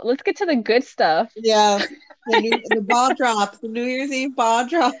So let's get to the good stuff. yeah, the ball drop, the New Year's Eve ball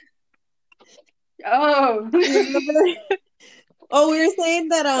drop. Oh. You remember? Oh, we were saying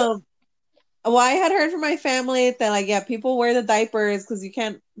that well, I had heard from my family that like yeah, people wear the diapers because you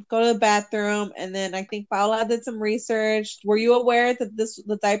can't go to the bathroom, and then I think Paula did some research. Were you aware that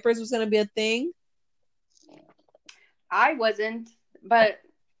the diapers was going to be a thing? I wasn't, but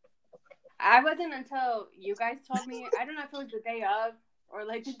I wasn't until you guys told me. I don't know if it was the day of or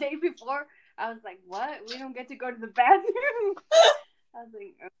like the day before. I was like, "What? We don't get to go to the bathroom?" I was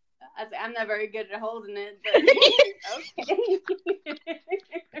like, I'm not very good at holding it, but okay.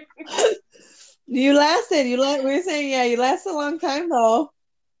 You lasted. We were saying yeah, you lasted a long time though,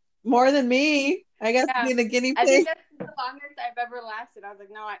 more than me. I guess Yeah, being a guinea I pig. think that's the longest I've ever lasted. I was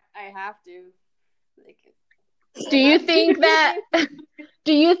like, no, I have to. Like, Do I you have think that to.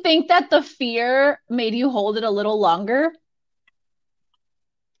 do you think that the fear made you hold it a little longer?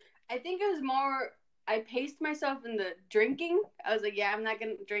 I think it was more. I paced myself in the drinking. I was like, yeah, I'm not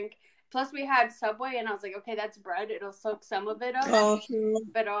gonna drink. Plus, we had Subway, and I was like, okay, that's bread. It'll soak some of it up. Oh, true.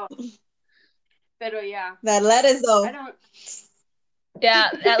 But yeah, That lettuce I though. don't. Yeah,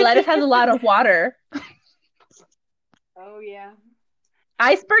 that lettuce has a lot of water. Oh yeah,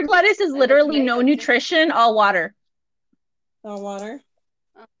 Iceberg lettuce is and the literally no tomato too. nutrition, all water. Oh, water.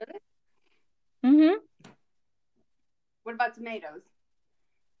 Oh, really? Mm-hmm. What about tomatoes?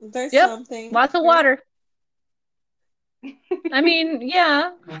 There's Yep, something. lots of water. I mean,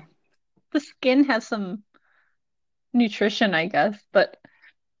 yeah, the skin has some nutrition, I guess, but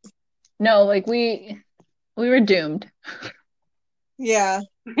no, like we were doomed. Yeah,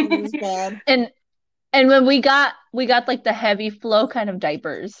 it was bad. And and when we got like the heavy flow kind of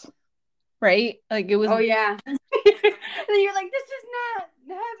diapers, right? Like it was Oh yeah. And then you're like, this is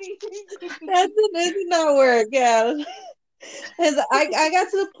not heavy. That did not work. Yeah, because I got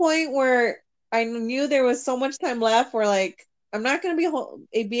to the point where I knew there was so much time left where like I'm not gonna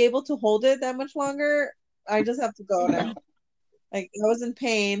be able to hold it that much longer. I just have to go now. Like I was in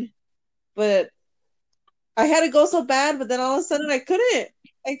pain, but I had to go so bad. But then all of a sudden I couldn't.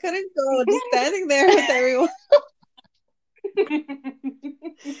 I couldn't go. Just standing there with everyone.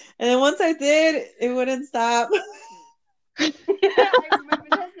 And then once I did, it wouldn't stop. I remember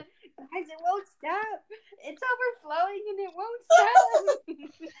that. Guys, it won't stop. It's overflowing and it won't stop.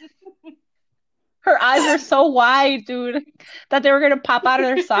 Her eyes were so wide, dude, that they were gonna pop out of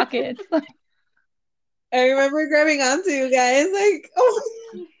their sockets. I remember grabbing onto you guys, like, oh.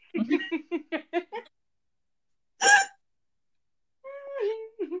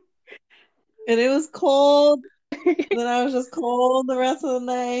 And it was cold. Then I was just cold the rest of the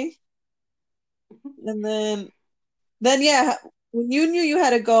night. And then yeah, when you knew you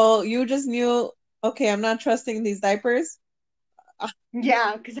had to go, you just knew, okay, I'm not trusting these diapers.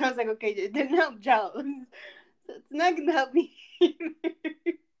 Yeah, because I was like, okay, it didn't help Joe. It's not gonna help me. I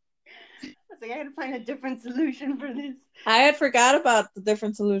was like, I gotta find a different solution for this. I had forgot about the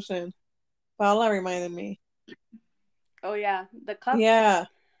different solution. Paula reminded me. Oh yeah, the cup. Yeah.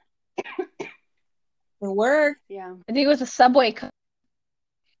 It worked. Yeah. I think it was a Subway cup.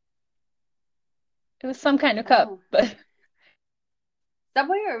 It was some kind of cup, but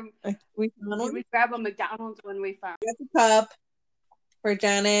Subway or We did we grab a McDonald's when we found got the cup for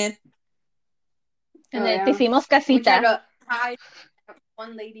Janet. and then te hicimos casita. We tried to hide.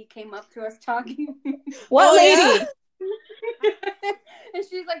 One lady came up to us talking. What lady? Yeah? And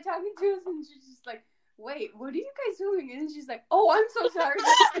she's like talking to us, and she's just like, "Wait, what are you guys doing?" And she's like, "Oh, I'm so sorry."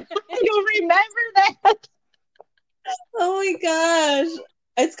 You remember that? Oh my gosh.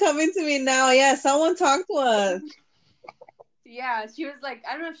 It's coming to me now. Yeah, someone talked to us. Yeah, she was like,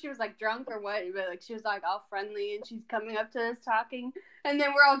 I don't know if she was like drunk or what, but like she was like all friendly, and she's coming up to us talking, and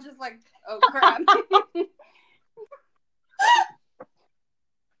then we're all just like, "Oh crap."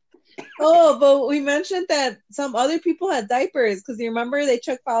 Oh, but we mentioned that some other people had diapers because you remember they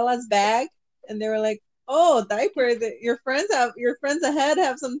checked Paula's bag and they were like, "Oh, diaper! Your friends ahead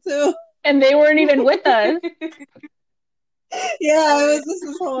have some too." And they weren't even with us. Yeah, it was just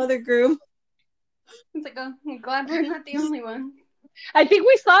this whole other group. It's like, oh, I'm glad we're not the only one. I think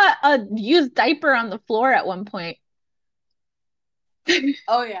we saw a used diaper on the floor at one point.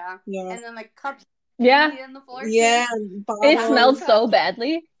 Oh yeah, Yeah. and then like cups. Yeah, on the floor. Yeah, it smelled so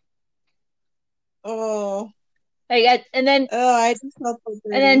badly. Oh. And then I just felt so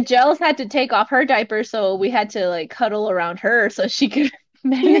dirty. And then Jels had to take off her diaper, so we had to like cuddle around her so she could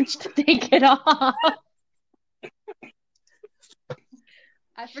manage to take it off.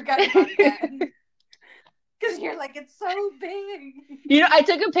 I forgot about that. Because you're like, it's so big. You know, I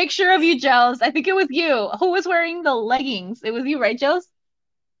took a picture of you, Jels. I think it was you. Who was wearing the leggings? It was you, right, Jels?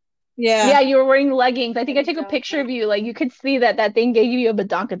 Yeah. Yeah, you were wearing leggings. I think I took a picture of you. Like, you could see that thing gave you a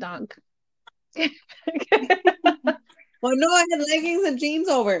badonkadonk. Well, no, I had leggings and jeans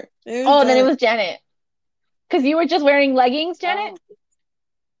over. Oh, then it was Janet. Because you were just wearing leggings, Janet? Oh.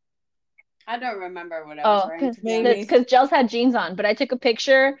 I don't remember what I was wearing. Maybe. Because Jels had jeans on, but I took a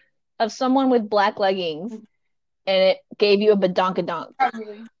picture of someone with black leggings, and it gave you a badonkadonk.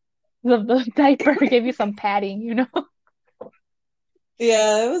 Probably. The diaper gave you some padding, you know?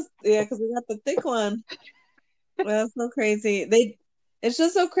 Yeah, it was, because we got the thick one. That's so crazy. It's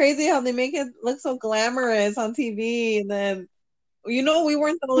just so crazy how they make it look so glamorous on TV, and then, we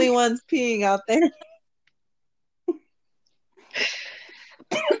weren't the only ones peeing out there.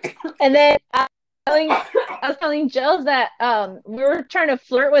 And then I was telling Jels that we were trying to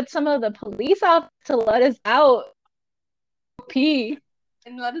flirt with some of the police officers to let us out pee,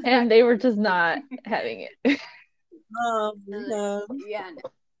 and they were just not having it. Yeah.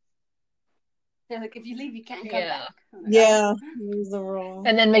 They're like, if you leave, you can't come back. Yeah, it was the rule.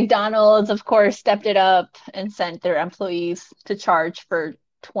 And then McDonald's, of course, stepped it up and sent their employees to charge for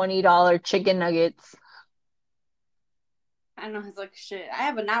 $20 chicken nuggets. I know, it's like, shit, I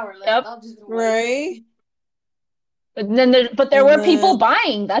have an hour left. Yep. I'll just wait. Right? But there were people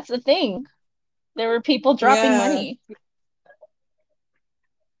buying. That's the thing. There were people dropping money.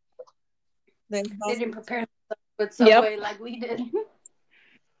 They didn't prepare with Subway like we did.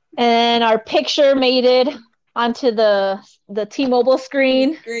 And our picture made it onto the T-Mobile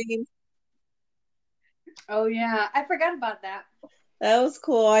screen. Oh yeah, I forgot about that. That was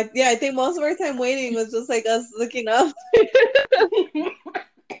cool. I think most of our time waiting was just like us looking up.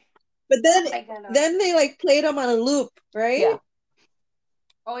 But then they like played them on a loop, right? Yeah.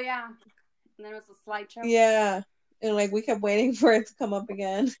 Oh yeah. And then it was a slideshow. Yeah. And like we kept waiting for it to come up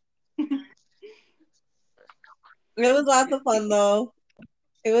again. It was lots of fun though.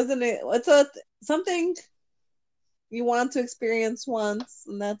 It wasn't something you want to experience once,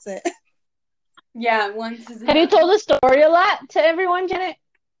 and that's it. Yeah, once. Have you told the story a lot to everyone, Janet?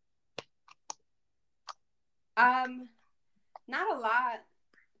 Not a lot.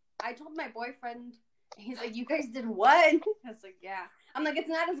 I told my boyfriend. He's like, "You guys did what?" I was like, "Yeah." I'm like, "It's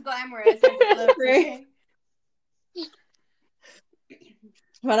not as glamorous as it looks." Right.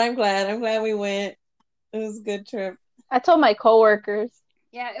 But I'm glad we went. It was a good trip. I told my coworkers.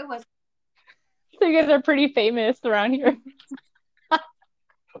 Yeah, it was. So you guys are pretty famous around here.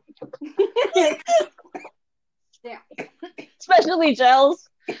 Yeah. Especially gels.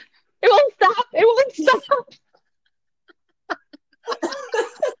 It won't stop. It won't stop.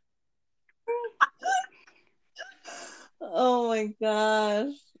 Oh my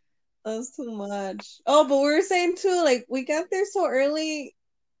gosh. That's too much. Oh, but we were saying too, like we got there so early,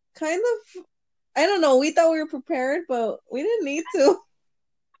 kind of I don't know, we thought we were prepared, but we didn't need to.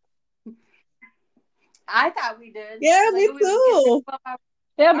 I thought we did. Yeah, Like, me we would get too. 12 hours.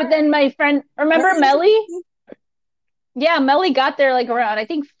 Yeah, but then my friend, remember Right? Melly? Yeah, Melly got there like around, I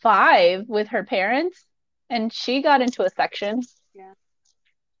think 5 with her parents, and she got into a section. Yeah.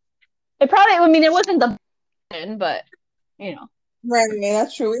 It probably, I mean, it wasn't the but you know. Right,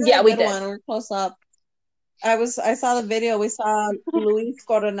 that's true. We did Yeah, a we good did. one. We're close up. I saw the video. We saw Luis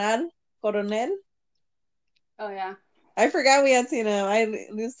Coronel. Oh yeah. I forgot we had seen him. I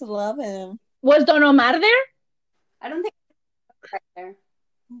used to love him. Was Don Omar there? I don't think right there.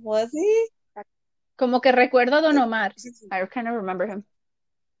 Was he? Como que recuerdo a Don Omar. I kind of remember him.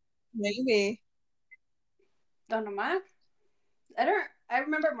 Maybe. Don Omar? I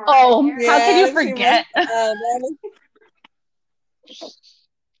remember Mariah Oh, Carey. how could you she forget? I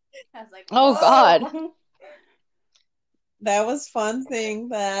was like, Oh, whoa. God. That was fun seeing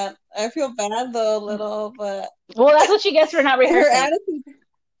that. I feel bad though a little, but Well, that's what she gets for not her rehearsing. attitude,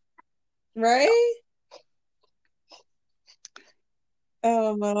 right?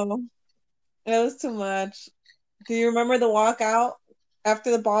 Oh no, it was too much. Do you remember the walkout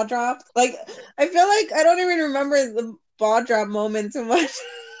after the ball dropped? Like, I feel like I don't even remember the ball drop moment too much.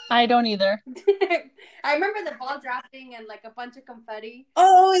 I don't either. I remember the ball dropping and like a bunch of confetti.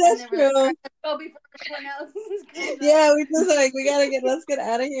 Oh, And that's then we're true. like, let's go before everyone else comes Yeah, we just like let's get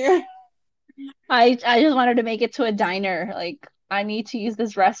out of here. I just wanted to make it to a diner. Like, I need to use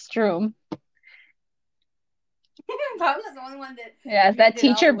this restroom. Paula's the only one that. Yeah, it's that made it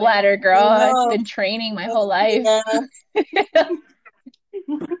all teacher the way. bladder, girl. I know. I've been training my whole life. Yeah.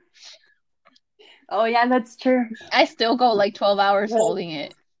 Oh yeah, that's true. I still go like 12 hours Yeah. holding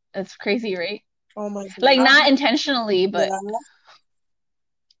it. That's crazy, right? Oh my god. Like, not intentionally, but Yeah.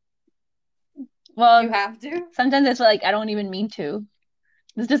 well, You have to. sometimes it's like I don't even mean to.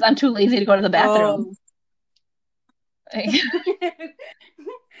 It's just I'm too lazy to go to the bathroom. Like,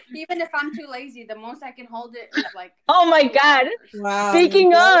 Even if I'm too lazy, the most I can hold it is like. oh my God. Wow. Speaking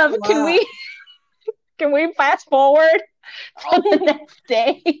That's of, a can lot. we fast forward to the next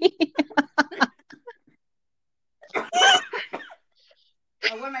day?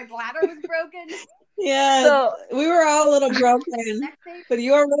 When my bladder was broken. Yeah, So we were all a little broken, Next day, but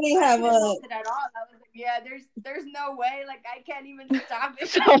you already I have couldn't a. hold it at all. I was like, yeah, there's no way. Like I can't even stop it.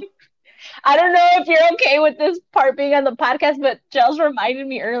 so I don't know if you're okay with this part being on the podcast, but Jels reminded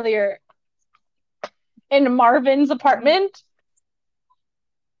me earlier in Marvin's apartment.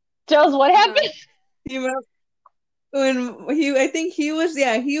 Jels, what happened? You remember when I think he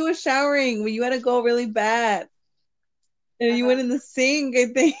was showering when you had to go really bad, and you went in the sink. I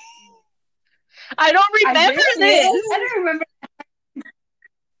think. I don't remember this. I don't remember.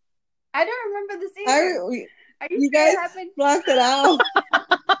 I don't remember this either. Are you You sure guys it happened? blocked it out.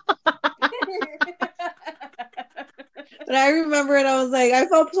 But I remember it. I was like, I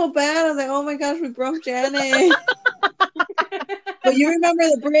felt so bad. I was like, oh my gosh, we broke Janet. But you remember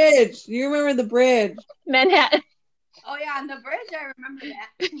the bridge. You remember the bridge. Manhattan. Oh yeah, on the bridge, I remember that.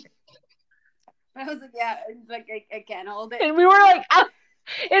 I was like, yeah, it's like I can't hold it. And we were like,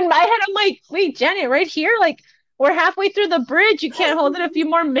 in my head, I'm like, wait, Janet, right here? Like, we're halfway through the bridge. You can't hold it a few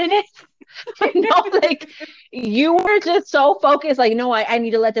more minutes. You know, like, you were just so focused, like, no, I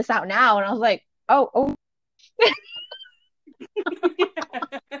need to let this out now. And I was like, oh.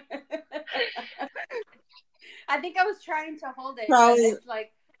 I think I was trying to hold it. Probably. It's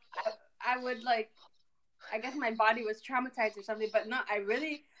like, I would like, I guess my body was traumatized or something, but no, I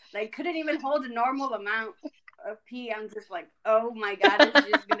really like couldn't even hold a normal amount of pee. I'm just like, oh my God, it's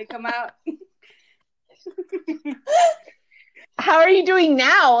just gonna come out. How are you doing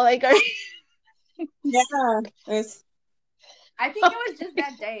now? Like, are you... Yeah. I think it was just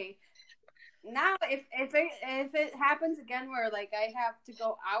that day. Now, if it happens again where like I have to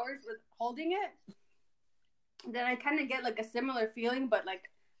go hours with holding it, then I kind of get like a similar feeling, but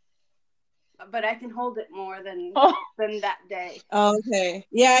I can hold it more than that day. Okay.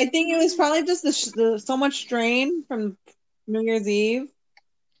 Yeah, I think it was probably just the so much strain from New Year's Eve.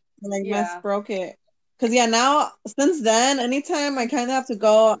 And mess broke it. Because now, since then, anytime I kind of have to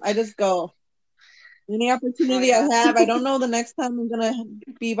go, I just go. Any opportunity I have, I don't know the next time I'm going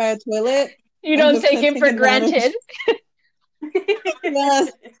to be by a toilet. You don't take it for granted.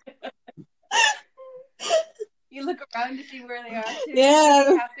 Yes. You look around to see where they are too. Yeah.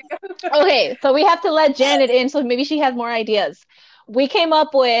 You have to go. Okay, so we have to let Janet in, so maybe she has more ideas. We came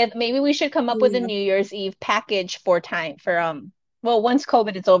up with maybe we should come up with a Yeah. New Year's Eve package for well, once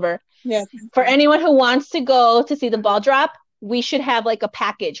COVID is over. Yeah. For anyone who wants to go to see the ball drop, we should have like a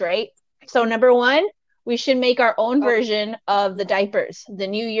package, right? So number one, we should make our own version of the diapers, the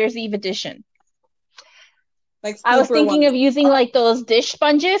New Year's Eve edition. Like I was super thinking one. of using like those dish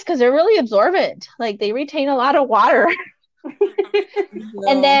sponges because they're really absorbent. Like they retain a lot of water. And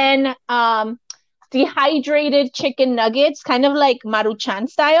No. then dehydrated chicken nuggets, kind of like Maruchan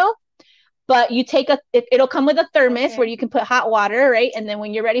style. But you take it'll come with a thermos where you can put hot water, right? And then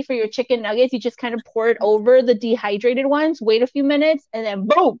when you're ready for your chicken nuggets, you just kind of pour it over the dehydrated ones, wait a few minutes, and then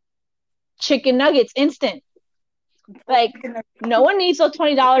boom, chicken nuggets instant. Like no one needs those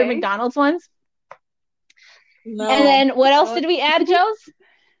 $20 McDonald's ones. No. And then what else did we add, Joes?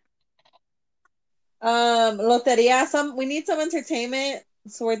 Loteria. We need some entertainment,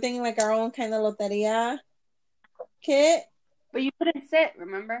 so we're thinking like our own kind of loteria kit. But you couldn't sit,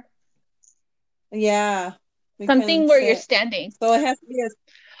 remember? Yeah. Something where you're standing. So it has to be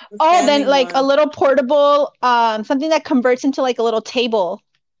oh, then like a little portable, something that converts into like a little table.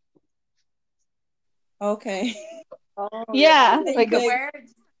 Okay. Oh, yeah, that like you can wear.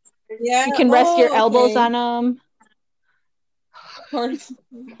 Yeah. You can rest your elbows on them.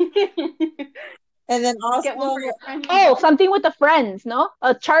 And then also, something with the friends, no?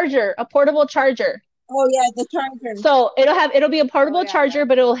 A portable charger. Oh yeah, the charger. So it'll be a portable charger,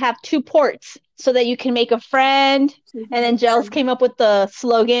 but it'll have 2 ports so that you can make a friend. And then Gels came up with the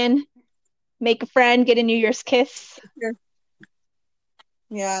slogan, make a friend, get a New Year's kiss.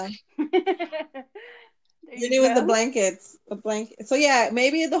 Yeah. Even with the blankets, So yeah,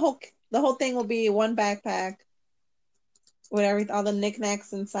 maybe the whole thing will be one backpack with all the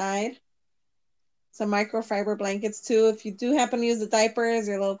knickknacks inside. Some microfiber blankets too. If you do happen to use the diapers,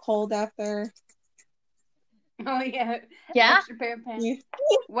 you're a little cold after. Oh yeah. Yeah. Extra pair of pants. Yeah.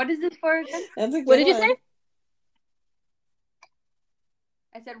 What is this for again? That's a good What did you say?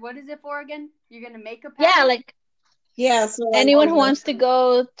 I said, what is it for again? You're gonna make a package? Yeah, like so anyone who wants to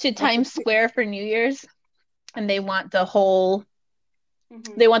go to Times Square for New Year's and they want the whole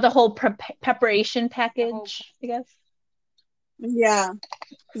preparation package, I guess. Yeah.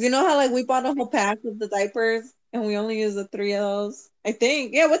 You know how like we bought a whole pack of the diapers and we only used the 3 of those? I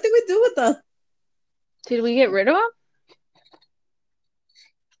think. Yeah, what did we do with them? Did we get rid of them?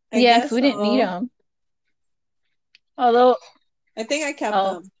 Yeah, because we didn't need them. Although I think I kept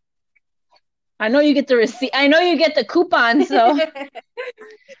them. I know you get the receipt. I know you get the coupon, so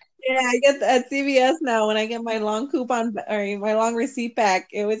yeah, I get at CVS now when I get my long coupon or my long receipt pack.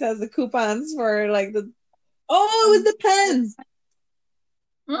 It always has the coupons for like it was the pens.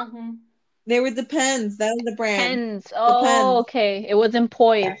 Mm-hmm. They were Depends. That was the brand. Pens. Oh, okay. It wasn't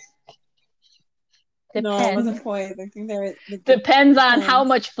Poise. Depends. No, it wasn't Poise. I think they were. Depends on how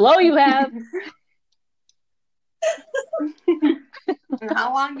much flow you have. And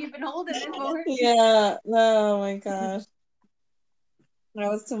how long you've been holding it for. Yeah. Oh my gosh. That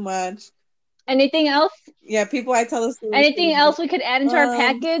was too much. Anything else? Yeah, I tell the story. Anything else we could add into our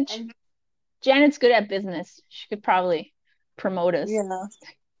package? Janet's good at business. She could probably promote us. Yeah.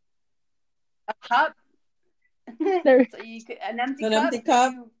 A cup. So you could, an empty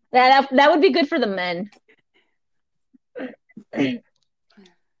cup. That would be good for the men.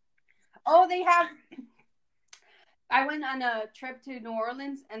 Oh, they have. I went on a trip to New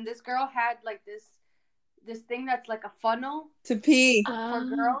Orleans, and this girl had like this thing that's like a funnel to pee for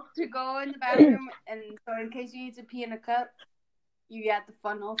girls to go in the bathroom, and so in case you need to pee in a cup, you got the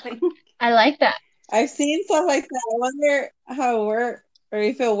funnel thing. I like that. I've seen stuff like that. I wonder how it worked, or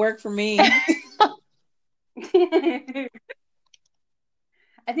if it'll work for me. I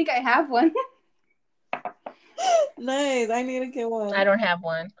think I have one. Nice. I need to get one. I don't have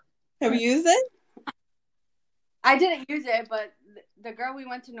one. Have you used it? I didn't use it, but the girl we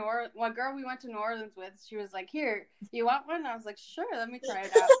went to New Orleans with, she was like, "Here, you want one?" I was like, "Sure, let me try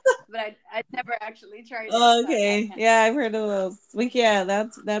it out." But I never actually tried it. Okay. So yeah, I've heard of those. Yeah,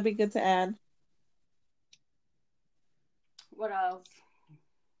 that'd be good to add. What else?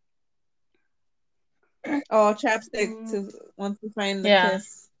 Oh, chapstick to once you find the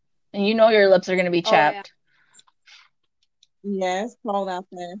kiss. And you know your lips are gonna be chapped. Yeah, it's cold out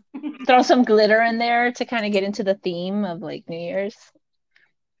there. Throw some glitter in there to kind of get into the theme of like New Year's.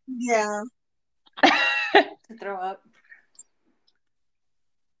 Yeah. To throw up.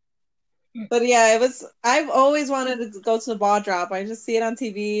 But yeah, I've always wanted to go to the ball drop. I just see it on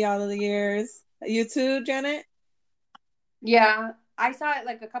TV all of the years. You too, Janet? Yeah. I saw it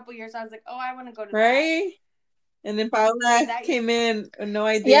like a couple years. I was like, oh, I want to go to that. Right? And then Paula That came in with no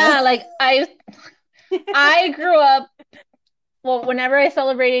idea. Yeah, like I grew up. Well, whenever I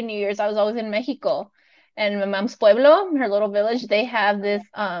celebrated New Year's, I was always in Mexico. And my mom's pueblo, her little village, they have this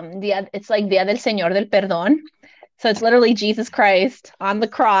it's like Dia del Señor del Perdón. So it's literally Jesus Christ on the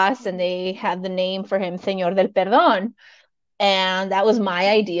cross, and they have the name for him, Señor del Perdón. And that was my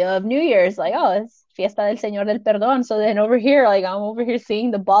idea of New Year's, like, oh, it's Fiesta del Señor del Perdón. So then over here, like, I'm over here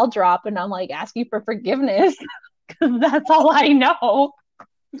seeing the ball drop, and I'm like asking for forgiveness because that's all I know.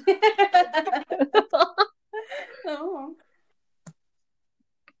 Oh.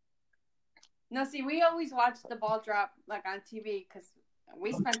 No, see, we always watched the ball drop like on TV because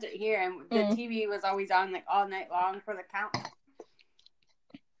we spent it here, and the TV was always on like all night long for the count.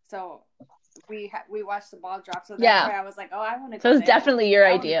 So we watched the ball drop. So that's why I was like, oh, I want to go. So it's definitely your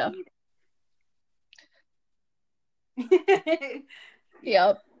idea.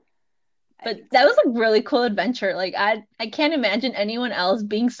 Yep. But that was a really cool adventure. Like I can't imagine anyone else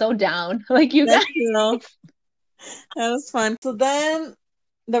being so down like you guys. That was fun. So then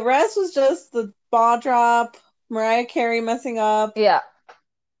the rest was just the ball drop, Mariah Carey messing up. Yeah.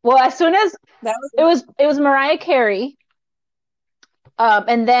 Well, as soon as it was Mariah Carey,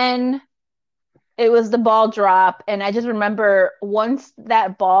 and then it was the ball drop, and I just remember once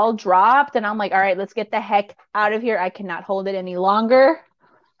that ball dropped, and I'm like, all right, let's get the heck out of here. I cannot hold it any longer.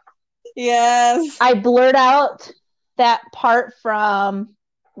 Yes. I blurred out that part from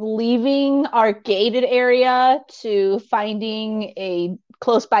leaving our gated area to finding a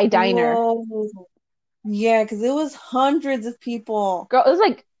close by diner. Whoa. Yeah, because it was hundreds of people. Girl, it was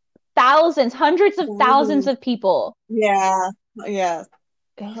like thousands, hundreds of thousands of people. Yeah.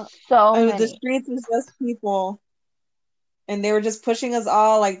 So many. The streets was just people. And they were just pushing us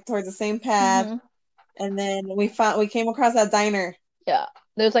all like towards the same path. Mm-hmm. And then we came across that diner. Yeah.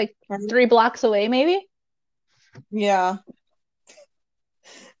 It was like 3 blocks away, maybe. Yeah.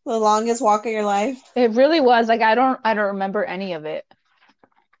 The longest walk of your life. It really was. Like I don't remember any of it.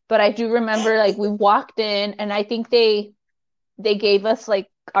 But I do remember like we walked in, and I think they gave us like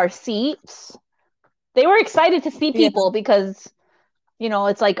our seats. They were excited to see people because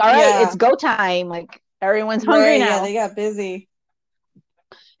it's like, all right, it's go time. Like everyone's hungry now. Yeah, they got busy.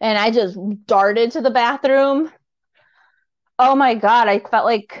 And I just darted to the bathroom. Oh my God, I felt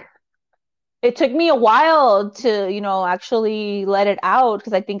like it took me a while to, actually let it out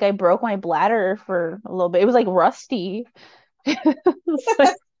because I think I broke my bladder for a little bit. It was like rusty.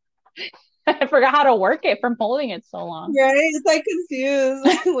 I forgot how to work it from holding it so long. Right? It's like confused.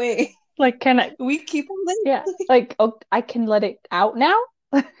 Like, wait. Like, can we keep on this? Yeah. Like, oh, I can let it out now?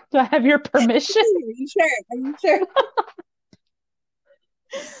 Do I have your permission? Are you sure?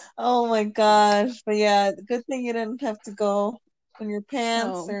 Oh my gosh. But yeah, good thing you didn't have to go in your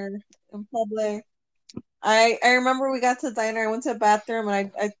pants or in public. I remember we got to the diner, I went to the bathroom,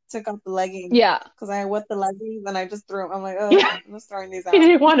 and I took off the leggings. Yeah. Because I wet the leggings, and I just threw them. I'm like, oh, I'm just throwing these out. You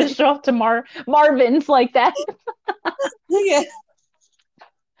didn't want to show up to Marvin's like that. Yeah.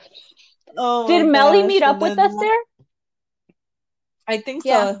 Oh, did Melly meet up with us there? I think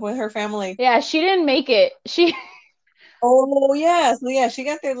so, with her family. Yeah, she didn't make it. Oh, yeah. So, yeah, she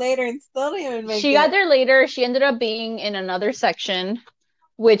got there later and still didn't even make it. She got there later. She ended up being in another section,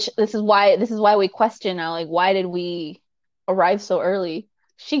 which this is why we question now, like, why did we arrive so early?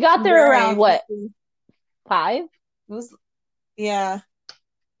 She got there around, what, 5? It was, yeah.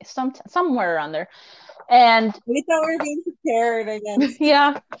 Somewhere around there. And we thought we were being prepared, I guess.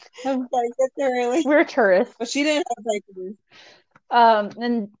 Yeah. Gotta get there early. We're tourists. But she didn't have diapers.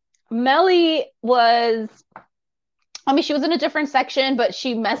 And Melly was, she was in a different section, but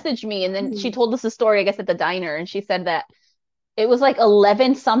she messaged me, and then she told us a story, I guess, at the diner, and she said that it was like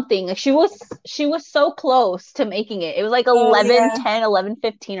 11 something. Like she was so close to making it. It was like 11, 10, 11,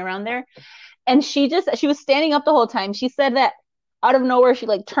 15 around there. And she was standing up the whole time. She said that out of nowhere, she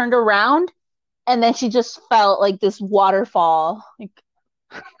like turned around, and then she just felt like this waterfall, like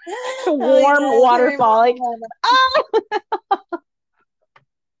warm waterfall. Like, oh!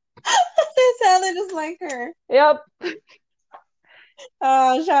 It sounded just like her. Yep.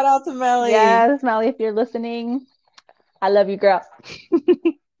 Shout out to Melly. Yes, Melly, if you're listening, I love you, girl.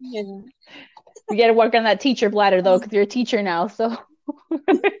 Yeah. We got to work on that teacher bladder, though, because you're a teacher now, so.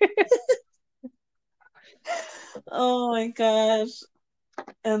 Oh, my gosh.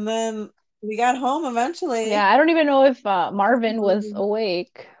 And then we got home eventually. Yeah, I don't even know if Marvin was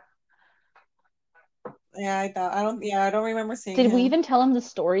awake. Yeah, I don't remember seeing him. Did we even tell him the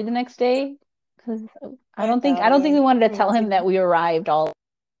story the next day? Because I don't think we wanted to tell him that we arrived all.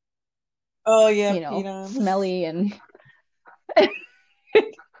 Oh yeah, smelly and.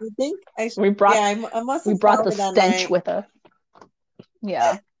 You think We yeah, brought I must we have saw brought the her that stench night. with us.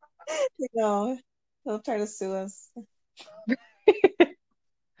 Yeah. You know, he'll try to sue us.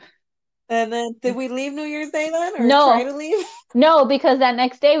 And then did we leave New Year's Day then, or try No, to leave? no, because that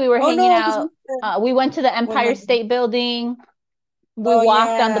next day we were Oh hanging no, because we out. said We went to the when Empire the State Building. We oh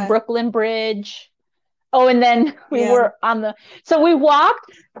walked on the yeah, Brooklyn Bridge. Oh, and then we yeah, were on the. So we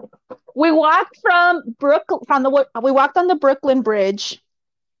walked from we walked on the Brooklyn Bridge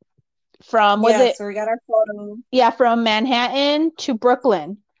from was yeah. it So we got our photo. yeah from Manhattan to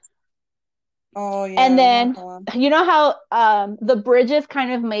Brooklyn. Oh And yeah, we then walked along. you know how the bridges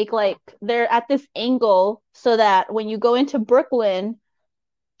kind of make like they're at this angle so that when you go into Brooklyn,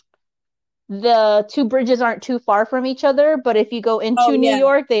 the two bridges aren't too far from each other, but if you go Oh into New yeah.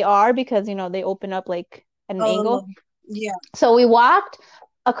 York, they are because they open up like at an Oh angle. yeah, So we walked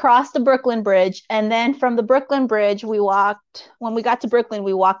across the Brooklyn Bridge, and then from the Brooklyn Bridge, when we got to Brooklyn,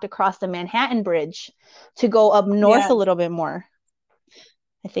 we walked across the Manhattan Bridge to go up north yeah. a little bit more.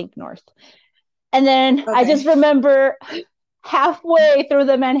 I think north. And then I Okay. just remember halfway through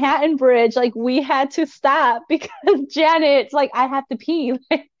the Manhattan Bridge, like we had to stop because Janet's like, I have to pee.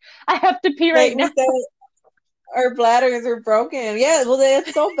 Like, I have to pee Like right we now. said, our bladders are broken. Yeah, well,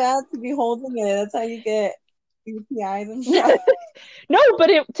 it's so bad to be holding it. That's how you get UTIs and stuff. No, but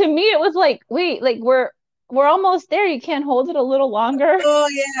to me it was like, wait, like we're almost there. You can't hold it a little longer Oh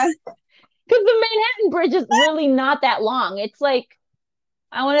yeah, because the Manhattan Bridge is really not that long. It's like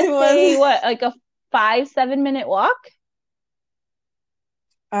I want it to say was. what, like a 5-7 minute walk.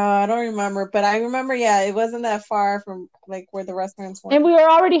 I don't remember, but I remember. Yeah, it wasn't that far from like where the restaurants were. And we were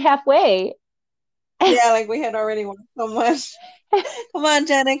already halfway. Yeah, like we had already walked so much. Come on,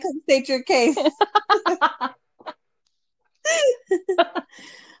 Janet, come state your case.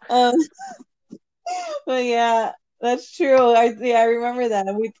 Um, but yeah, that's true. I remember that.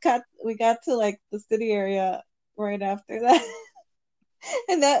 We got to like the city area right after that.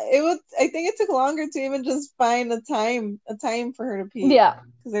 And that it was I think it took longer to even just find a time for her to pee. Yeah.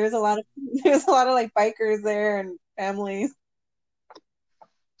 Because there's a lot of there's a lot of like bikers there and families.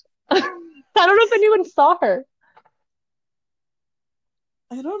 I don't know if anyone saw her.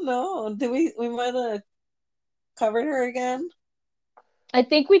 I don't know. Did we might have covered her again? I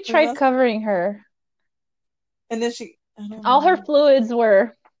think we We tried must covering her. and then I don't All her know. fluids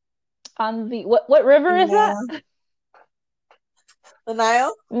were on the what river is that? Yeah. The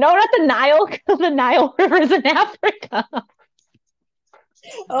Nile? No, not the Nile, because the Nile River is in Africa.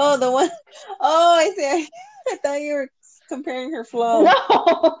 Oh, the one oh I see. I thought you were comparing her flow.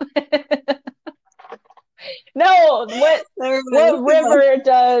 No. No, what Never mind. what river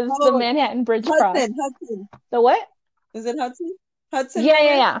does the Oh, Manhattan Bridge cross? Hudson. The what? Is it Hudson? Hudson Yeah,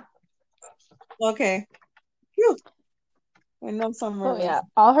 yeah, River? yeah. Okay. Phew. I know some Oh rivers. yeah.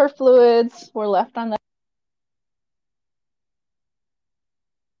 All her fluids were left on the.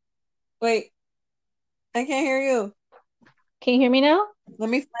 Wait, I can't hear you. Can you hear me now? Let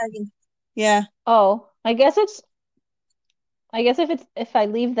me flag you. Yeah. Oh, I guess if I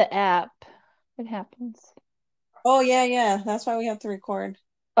leave the app, it happens. Oh yeah, yeah. That's why we have to record.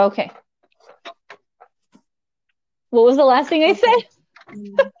 Okay. What was the last thing I Okay. said?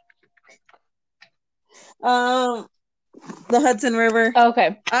 Um, the Hudson River.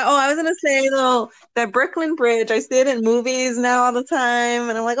 Okay. I was gonna say though that Brooklyn Bridge. I see it in movies now all the time,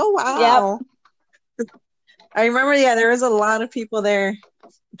 and I'm like, oh Yep. wow. I remember, yeah, there was a lot of people there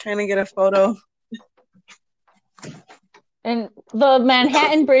trying to get a photo. And the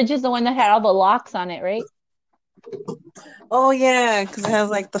Manhattan Bridge is the one that had all the locks on it, right? Oh yeah, because it has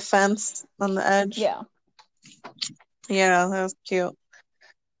like the fence on the edge. Yeah. Yeah, that was cute.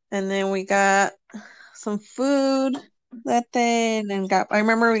 And then we got some food that day, and then I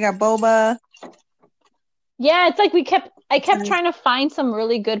remember we got boba. Yeah, it's like I kept trying to find some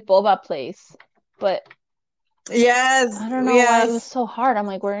really good boba place, but Yes, I don't know why it was yes, so hard. I'm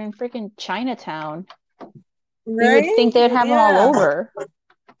like, we're in freaking Chinatown. You would right? think they would have them all Yeah. over.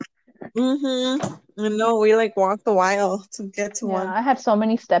 Mm-hmm. I know we like walked a while to get to Yeah, one. I had so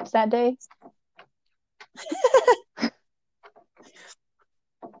many steps that day.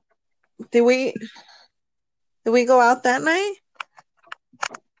 Did we go out that night?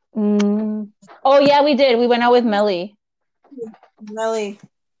 Oh yeah, we did. We went out with Melly. Nelly.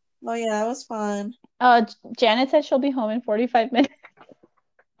 Oh yeah, that was fun. Janet said she'll be home in 45 minutes.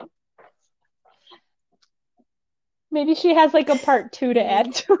 Maybe she has like a part 2 to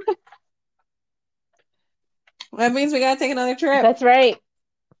add to it. That means we gotta take another trip, That's right.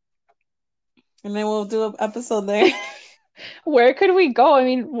 and then we'll do an episode there. Where could we go? I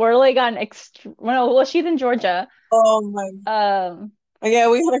mean, we're like on well, she's in Georgia. Oh my. Um, Yeah,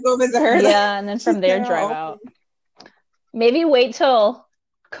 we had to go visit her. Yeah, and then from there They're drive all out. open. Maybe wait till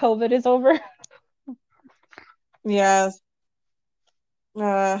COVID is over. Yes.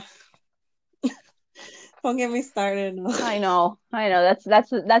 Uh, don't get me started. I know.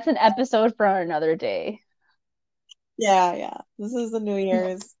 That's an episode for another day. Yeah. This is the New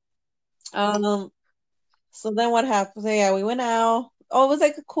Year's. Um, so then what happened? So yeah, we went out. Oh, it was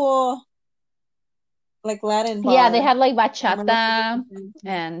like a cool like Latin Yeah, they bar. had like I'm gonna look bachata at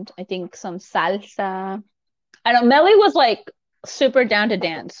and I think some salsa. I know Melly was like super down to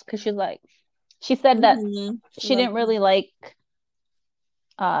dance because she said that She she loves didn't really like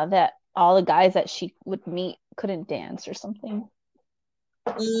that all the guys that she would meet couldn't dance or something.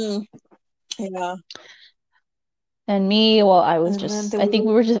 yeah. And me, well, I was And then just did I think we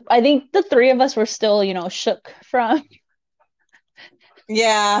we were just I think the three of us were still, shook from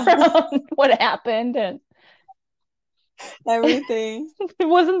yeah, from what happened and everything. it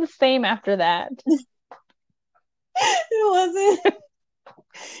wasn't the same after that. It wasn't.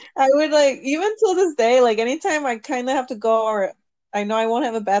 I would like even till this day, like anytime I kind of have to go or I know I won't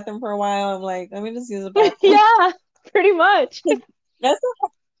have a bathroom for a while, I'm like, let me just use the bathroom. Yeah, pretty much. That's the,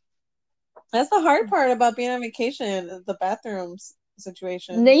 that's the hard part about being on vacation, the bathrooms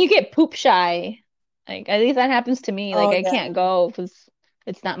And then situation. you get poop shy. Like at least that happens to me. Like Oh I yeah. can't go because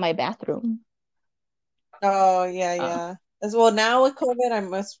it's not my bathroom. Oh yeah, Uh, yeah. As well now with COVID,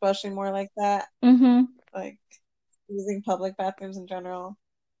 I'm especially more like that, mm-hmm. like using public bathrooms in general.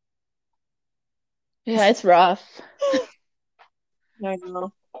 Yeah, it's rough. I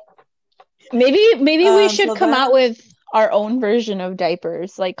know. Maybe we should So come then out with our own version of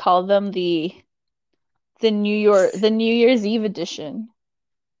diapers, like call them the New Year's Eve edition,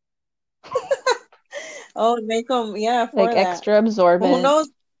 oh make them yeah like for that. extra Well, who absorbent. knows?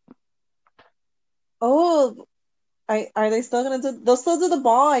 Oh, are they still gonna do? They'll still do the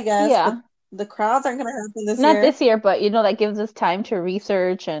ball, I guess, but Yeah, the crowds aren't gonna happen this not year. this year, but that gives us time to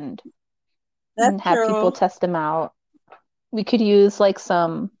research That's and have people true. test them out. We could use like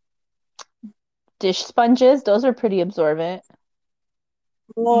some dish sponges. Those are pretty absorbent.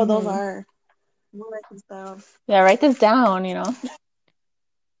 Oh, those Hmm. are. We'll write this down. Yeah, write this down.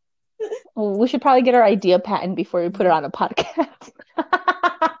 Well, we should probably get our idea patent before we put it on a podcast.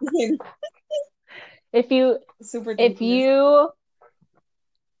 If you, Super if dangerous. you,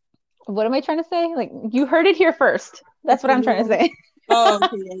 what am I trying to say? Like, you heard it here first. If That's what you I'm trying to know. say. Oh,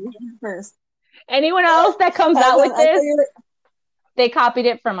 okay, yeah, you heard it first. Anyone else that comes As out in, with I thought this, you they copied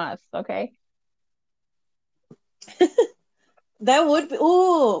it from us, okay? were. That would be.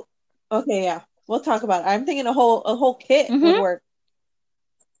 Ooh. Okay, yeah. We'll talk about it. I'm thinking a whole kit would Mm-hmm. work.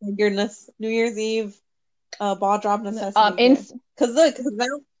 Like your New Year's Eve ball drop Um, necessity in, kit. Cause look, cause now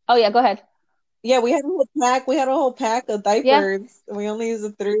oh yeah, go ahead. yeah, we had a whole pack. We had a whole pack of Yeah, diapers, and we only used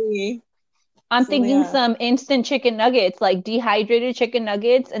the three. I'm So thinking yeah. some instant chicken nuggets, like dehydrated chicken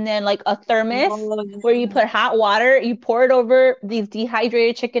nuggets, and then like a thermos Oh, where you put hot water, you pour it over these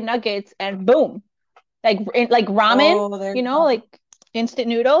dehydrated chicken nuggets, and boom, like ramen, there you go. like instant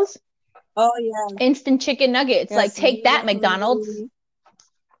noodles, Oh yeah, instant chicken nuggets. yeah. Like take that, McDonald's. Smoothie.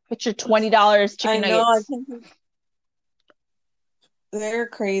 What's your $20 I chicken know. I nuggets? think they're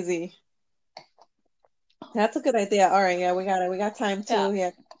crazy. That's a good idea. All right, yeah, we got it. We got time Yeah. too.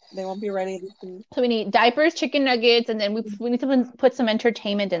 Yeah, they won't be ready this week. So we need diapers, chicken nuggets, and then we need to put some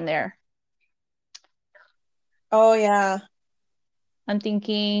entertainment in there. Oh yeah, I'm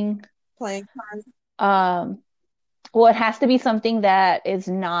thinking, playing cards. well, it has to be something that is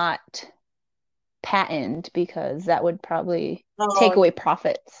not patent because that would probably take Oh away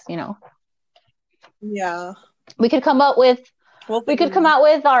profits. yeah, We could come up with we'll we figure could it come out. out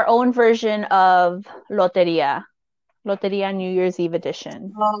with our own version of Loteria New Year's Eve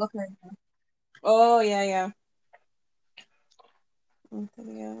edition. Oh okay. Oh yeah. Okay,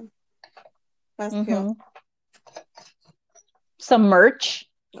 yeah. That's cute. Hmm. Some merch.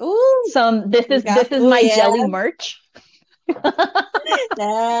 Ooh, Some this we is got. this is Oh my yeah. jelly merch.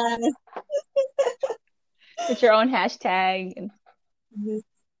 Yes. Put your own hashtag.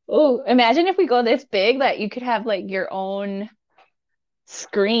 Oh, imagine if we go this big that you could have like your own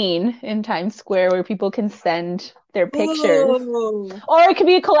screen in Times Square where people can send their pictures. Ooh. Or it could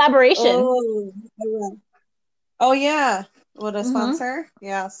be a collaboration. Oh. Oh yeah. What a Mm-hmm. sponsor?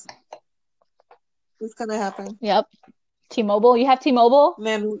 Yes. It's gonna happen. Yep. T-Mobile. You have T-Mobile?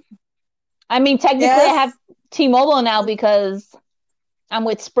 Man, I mean, technically I yes. have T-Mobile now because I'm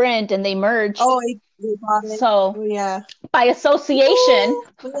with Sprint and they merged. Oh, they bought it. So Oh, yeah. by association,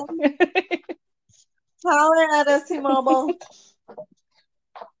 Holler at us, T-Mobile.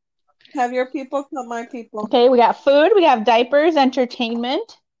 Have your people come my people. Okay, we got food, we have diapers,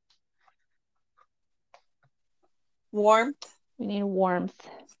 entertainment. Warmth. We need warmth.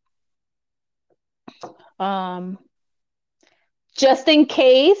 Um, just in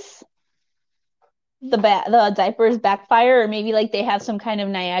case the diapers backfire, or maybe like they have some kind of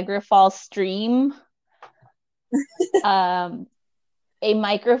Niagara Falls stream. A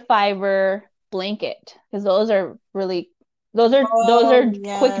microfiber blanket, because those are quick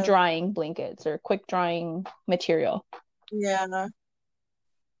Yeah. drying blankets or quick drying material. Yeah.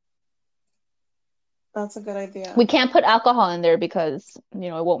 That's a good idea. We can't put alcohol in there because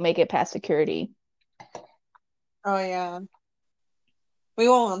it won't make it past security. Oh yeah. We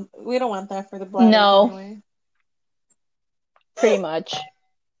don't want that for the bladders No, anyway. pretty much.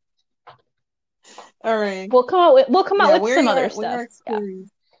 All right. We'll come out with some other we stuff. are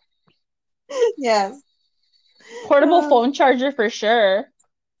experienced. Yes. Portable phone charger for sure.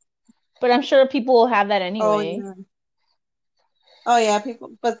 But I'm sure people will have that anyway. Oh yeah,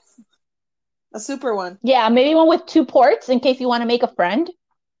 people, but a super one. Yeah, maybe one with 2 ports in case you want to make a friend.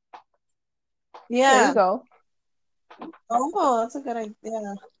 Yeah. There you go. Oh, that's a good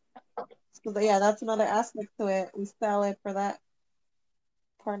idea. So yeah, that's another aspect to it. We sell it for that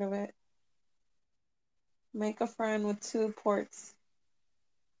part of it. Make a friend with 2 ports.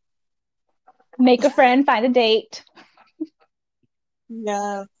 Make a friend, find a date.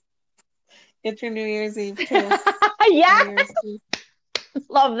 Yeah. Get your New Year's Eve kiss. Yeah.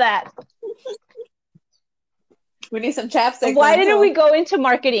 Love that. We need some chapstick. Why didn't we go into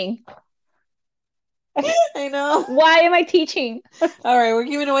marketing? I know. Why am I teaching? All right, we're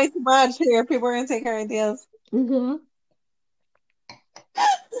giving away too much here. People are going to take our ideas. Mm-hmm.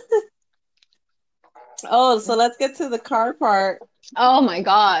 Oh, so let's get to the car part. Oh my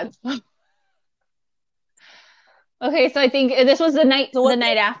God. Okay, so I think this was the night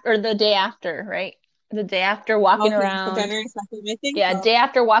after, or the day after, right? The day after walking around. January 2nd, I think. Yeah, day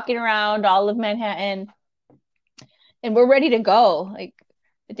after walking around all of Manhattan. And we're ready to go. Like,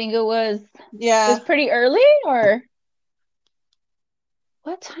 I think it was pretty early, or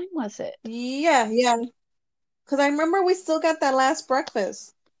what time was it? Yeah. Because I remember we still got that last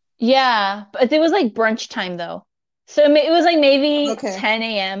breakfast. Yeah, but it was like brunch time though. So it was like maybe 10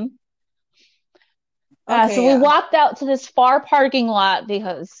 a.m. So we walked out to this far parking lot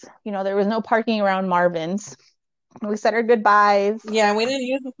because, there was no parking around Marvin's. We said our goodbyes. Yeah, we didn't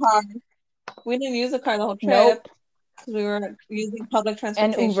use the car. We didn't use the car the whole trip. Nope. Because we were using public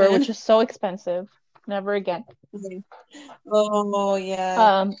transportation. And Uber, which is so expensive. Never again. Oh,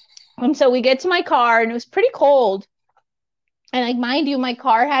 yeah. And so we get to my car and it was pretty cold. And like, mind you, my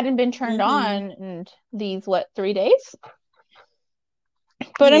car hadn't been turned on in these, 3 days?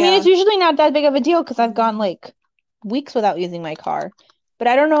 But I mean, it's usually not that big of a deal because I've gone like weeks without using my car. But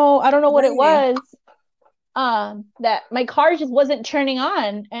I don't know what it was. That my car just wasn't turning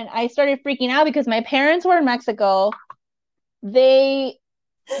on, and I started freaking out because my parents were in Mexico. They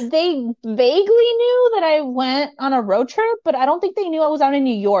vaguely knew that I went on a road trip, but I don't think they knew I was out in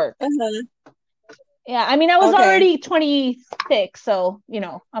New York. Yeah, I mean, I was already 26, so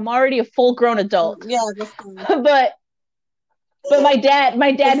I'm already a full-grown adult. Yeah, but my dad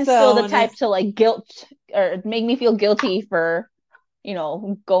is still the type to like guilt or make me feel guilty for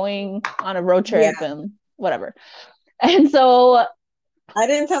going on a road trip and whatever. And so I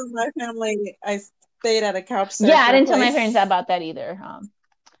didn't tell my family I stayed at a couch surfer. Yeah, I didn't tell my parents about that either.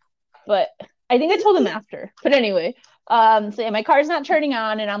 But I think I told them after. But anyway, so yeah, my car's not turning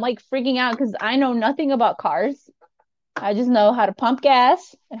on, and I'm like freaking out because I know nothing about cars. I just know how to pump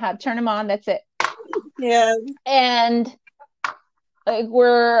gas and how to turn them on. That's it. Yeah. And like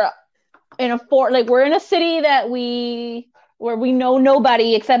we're in a city where we know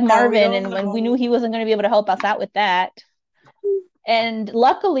nobody except Marvin, and when we knew he wasn't going to be able to help us out with that. And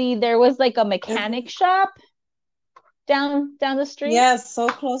luckily there was like a mechanic shop down the street. Yes, so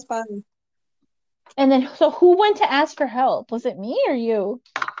close by. And then, so who went to ask for help? Was it me or you?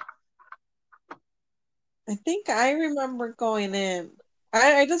 I think I remember going in.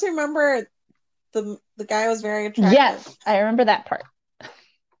 I just remember the guy was very attractive. Yes, I remember that part.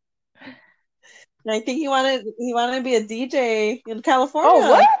 And I think he wanted to be a DJ in California. Oh,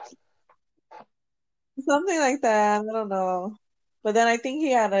 what? Something like that. I don't know. But then I think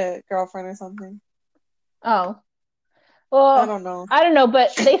he had a girlfriend or something. Oh. Well, I don't know,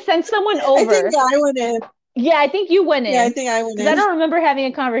 but they sent someone over. I think I went in. Yeah, I think you went in. Yeah, I think I went in. I don't remember having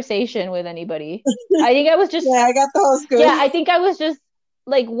a conversation with anybody. I think I was just... Yeah, I got the whole scoop. Yeah, I think I was just,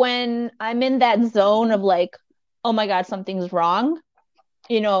 like, when I'm in that zone of, like, oh my God, something's wrong.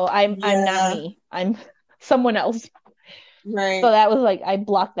 I'm not me. I'm someone else. Right. So that was like I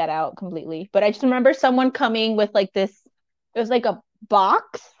blocked that out completely. But I just remember someone coming with like this, it was like a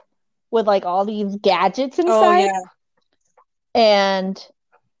box with like all these gadgets Oh inside. yeah. And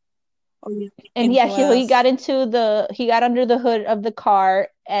Oh yeah. They and came yeah, to he got us. into he got under the hood of the car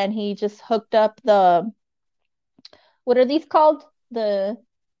and he just hooked up the, what are these called? The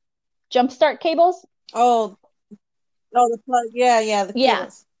jump start cables? Oh, oh, the plug. Yeah, yeah, the Yeah.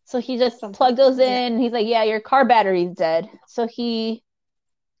 cables. So he just Something. plugged those Yeah. in. He's like, "Yeah, your car battery's dead." So he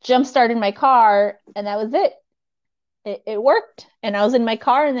jump started my car and that was it. It worked. And I was in my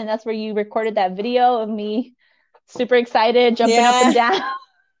car and then that's where you recorded that video of me super excited, jumping up and Yeah. down.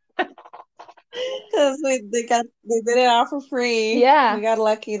 Because they did it all for free. We Yeah. got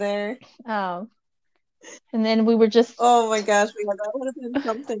lucky there. Um, and then we were just Oh my gosh, that would have been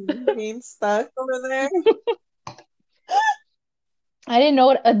something being stuck over there. I didn't know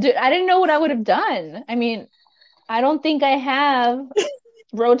what I didn't know what I would have done. I mean, I don't think I have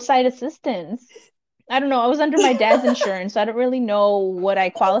roadside assistance. I don't know. I was under my dad's insurance, so I don't really know what I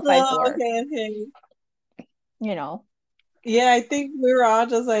qualified Oh, for, okay, okay. you know. Yeah, I think we were all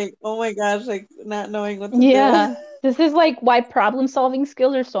just like, oh my gosh, like not knowing what to do. Yeah. This is like why problem solving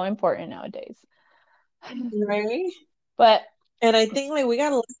skills are so important nowadays. Right? But And I think like we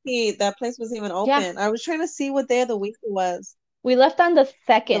got lucky that place was even yeah, open. I was trying to see what day of the week it was. we left on the But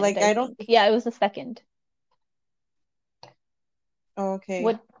second, like I I don't think. Yeah, it was the second. oh, okay.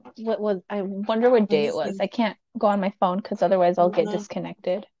 What what was I wonder what Let day me it was. see. I can't go on my phone because otherwise I'll get No,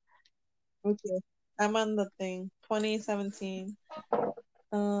 disconnected. okay. I'm on the thing. 2017.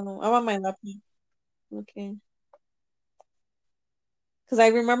 I'm on my laptop looking. Because I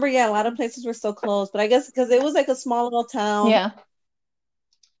remember, yeah, a lot of places were still closed, but I guess because it was like a small little town Yeah.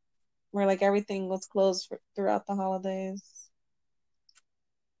 where like everything was closed throughout the holidays.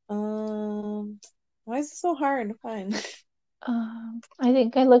 Um, why is it so hard to find? I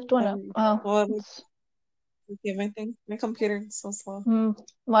think I looked one up. Um, Oh, well, it's, okay, my computer is so slow.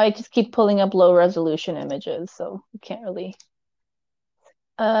 well, I just keep pulling up low resolution images, so we can't really.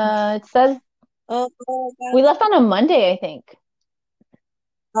 It says Oh we gosh. left on a Monday, I think.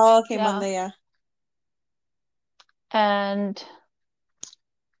 Oh, okay, Yeah. Monday, yeah. And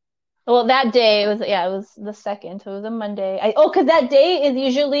well, that day it was, yeah, it was the second, so it was a Monday. Because that day is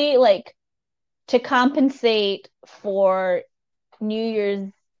usually like to compensate for New Year's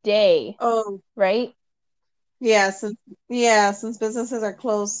Day, Oh, right? yeah, since businesses are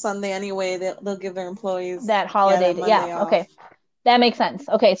closed Sunday anyway, they'll give their employees That that holiday day. Yeah, Monday off. okay. That makes sense.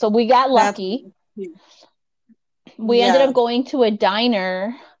 Okay, so we got That's lucky. We ended up yeah, going to a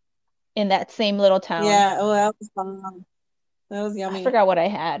diner in that same little town. yeah. Oh, that was fun. That was I yummy. forgot what I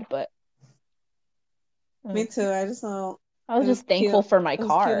had, but Me mm, too. I just know I was it was just thankful cute. for my It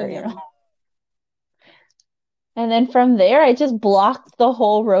was cute car, and you know. yummy. And then from there, I just blocked the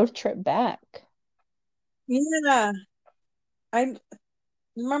whole road trip back. Yeah, I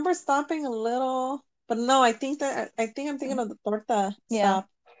remember stopping a little, but no, I think I'm thinking of the torta Yeah. stop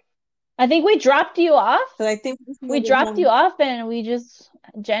I think we dropped you off. because I think we just We made it dropped you home. off and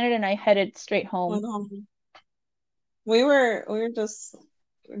Janet and I headed straight home. Went home. We were just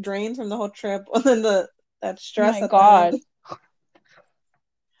drained from the whole trip, and then that Oh stress my at the end. God.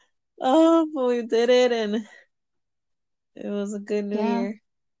 Oh, but we did it, and it was a good New Yeah. Year.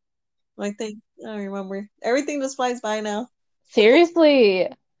 I don't remember. Everything just flies by now. Seriously.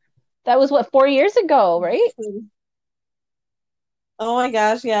 That was what, 4 years ago, right? Oh my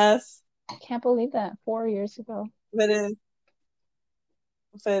gosh, yes. I can't believe that. 4 years ago. But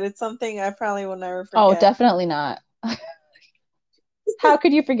it's something I probably will never Oh, forget. definitely not. How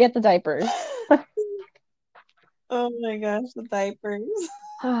could you forget the diapers? Oh my gosh, the diapers.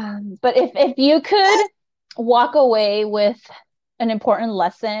 But if you could walk away with an important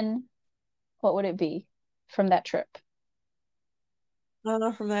lesson, what would it be from that trip? I don't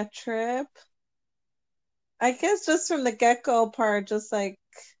know, from that trip. I guess just from the get-go part, just like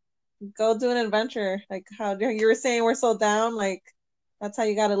go do an adventure. Like how you were saying we're so down, like that's how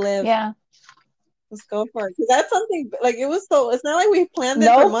you gotta live. Yeah. Just go for it. 'Cause that's something like it's not like we planned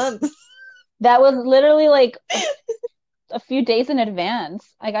it for Nope. months. That was literally like a few days in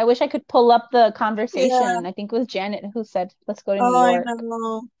advance. Like I wish I could pull up the Yeah. conversation. I think it was Janet who said, "Let's go to New Oh, I York."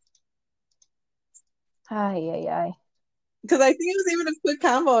 know. Ay, ay, ay. Because I think it was even a quick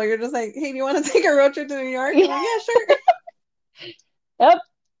combo. You're just like, hey, do you want to take a road trip to New York? I'm like, yeah, sure. Yep,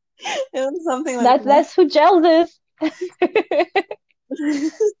 It was something like that's who gels is. that.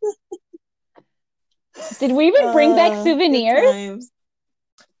 Did we even bring back Good souvenirs? times.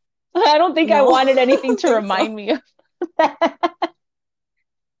 I don't think I No, wanted I anything don't to think so. remind me of that.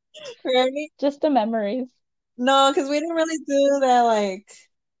 Right? Just the memories. No, because we didn't really do that like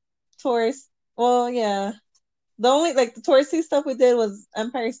tourist. Well, yeah. The only like the touristy stuff we did was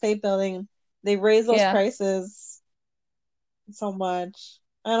Empire State Building. They raised those Yeah. prices so much.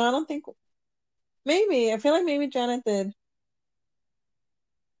 And I don't think maybe I feel like maybe Janet did.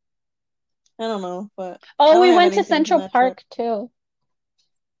 I don't know, but I Oh, don't we have went to anything from Central that trip. Park too.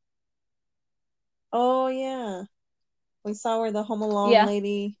 Oh yeah. We saw where the Home Alone Yeah,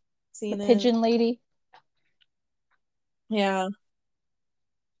 lady the scene is. pigeon lady. Yeah.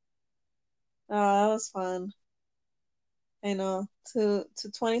 Oh, that was fun. I know. To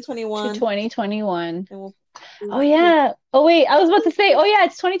To 2021. 2021. And we'll Oh yeah. Oh wait, I was about to say, oh yeah,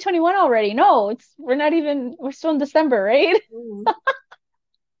 it's 2021 already. No, we're still in December, right?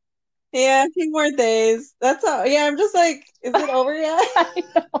 yeah, a few more days. That's all. Yeah, I'm just like, is it over yet? I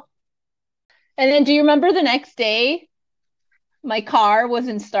know. And then do you remember the next day my car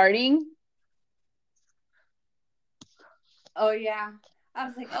wasn't starting? Oh yeah. I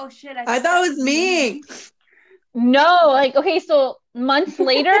was like, oh shit, I I think thought that it was was me. No, like okay, so months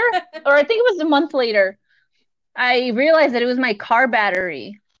later, or I think it was a month later, I realized that it was my car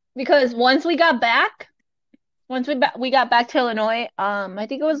battery because once we got back to Illinois, I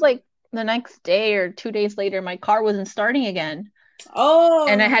think it was like the next day or 2 days later, my car wasn't starting again.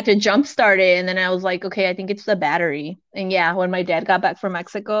 And I Oh, had to jump start it, and then I was like, okay, I think it's the battery. And yeah, when my dad got back from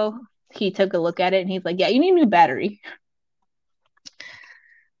Mexico, he took a look at it and he's like, yeah, you need a new battery.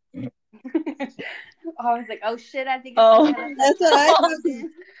 I was like, oh shit, I think it's Oh, the that's what I thought.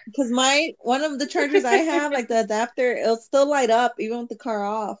 Because my one of the chargers I have, like the adapter, it'll still light up even with the car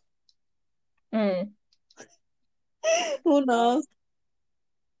off. mm. Who knows?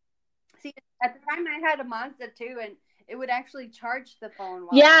 See, at the time I had a Mazda too, and it would actually charge the phone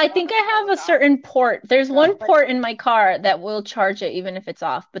Yeah, I while think the I car have was a off. certain port. There's one But port in my car that will charge it even if it's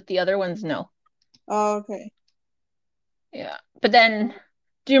off, but the other ones no. Oh, okay. Yeah. But then,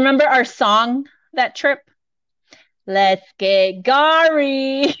 do you remember our song that trip? Let's get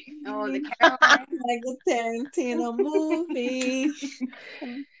Gary. oh, the Caroline. Like the Tarantino movie.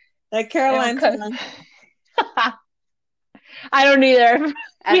 That Yeah, Caroline 'cause song. I don't either.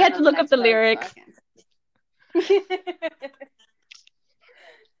 I We don't had to know the look up next the part, so I lyrics. can't.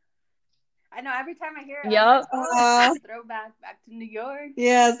 I know every time I hear it, I'm like, Yup. oh, throwback back to New York.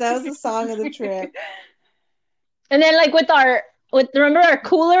 Yes, that was the song of the trip. And then like remember our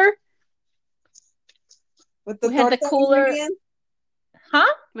cooler? With the We had the torta cooler. ingredients.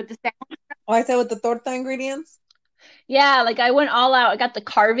 Huh? With the sound. Oh, I said with the torta ingredients. Yeah, like I went all out. I got the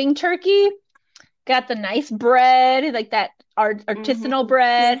carving turkey, got the nice bread, like that artisanal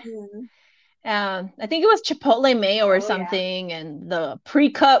bread. Yeah. I think it was Chipotle mayo or Oh yeah. something, and the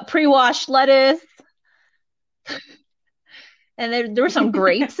pre-cut, pre-washed lettuce. And there were some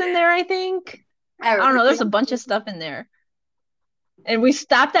grapes in there, I think. I don't know, there's a bunch of stuff in there. And we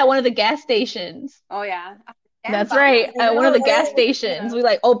stopped at one of the gas stations. Oh yeah. That's right, I at one of know, the gas right? stations. We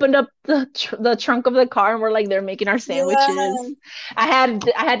like opened up the trunk of the car and we're like they're making our sandwiches. Yeah, I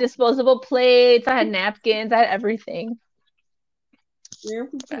had disposable plates, I had napkins, I had everything. you're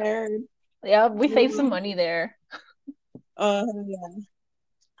prepared. Yeah, we saved some Yeah. money there. Yeah.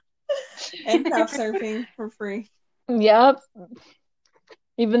 And couch surfing for free. Yep.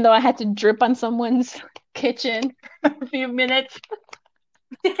 Even though I had to drip on someone's kitchen for a few minutes.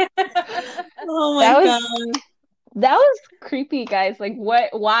 Oh my That was God. that was creepy, guys. Like what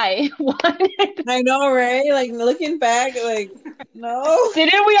why? Why I know, right? Like looking back, like, no.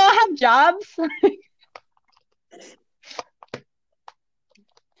 didn't we all have jobs?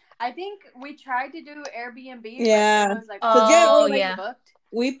 I think we tried to do Airbnb, Yeah. but it was like Yeah, Oh already yeah. booked.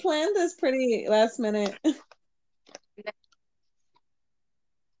 we planned this pretty last minute.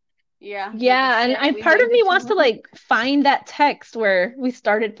 Yeah. Yeah, and I We part of me waited too wants to long. like find that text where we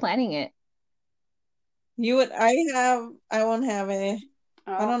started planning it. I won't have it.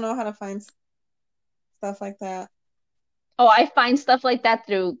 I Oh. don't know how to find stuff like that. Oh, I find stuff like that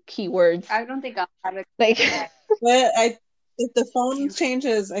through keywords. I don't think I'll have it. Like But if the phone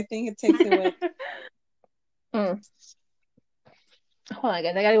changes, I think it takes it with. mm. Hold on,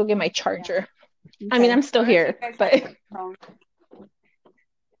 guys. I gotta go get my charger. I Okay. mean, I'm still Unless you here, guys but have your phone.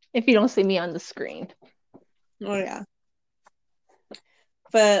 if you don't see me on the screen. Oh yeah.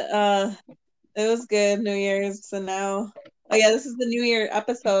 But it was good New Year's. So now, oh yeah, this is the New Year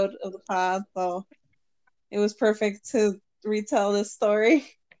episode of the pod, so it was perfect to retell this story.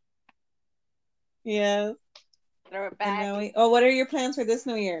 Yeah. Throw it And back. now what are your plans for this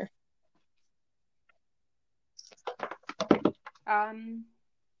New Year?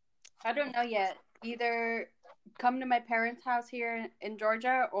 I don't know yet. Either come to my parents' house here in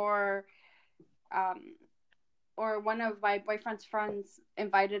Georgia or or one of my boyfriend's friends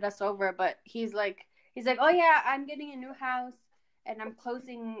invited us over, but he's like, oh yeah, I'm getting a new house and I'm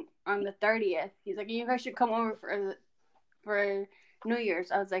closing on the 30th. He's like, you guys should come over for New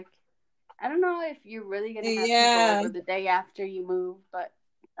Year's. I was like, I don't know if you're really gonna have people over the day after you move, but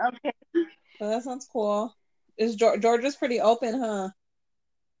okay. Well, that sounds cool. Is Georgia's pretty open, huh?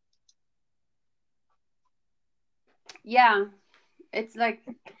 Yeah, it's like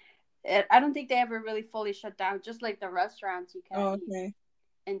I don't think they ever really fully shut down. Just like the restaurants, you can't eat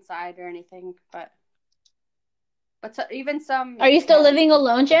inside or anything. But so, even some. Are you still living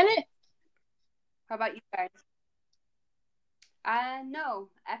alone, Janet? How about you guys? No,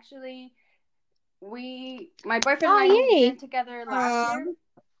 actually, my boyfriend and I moved in together last year.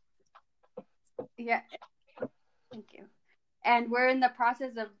 Yeah, thank you. And we're in the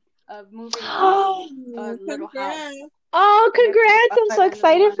process of moving into a little house. Oh, congrats! I'm so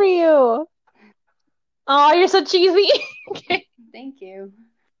excited for you. Oh, you're so cheesy. Thank you.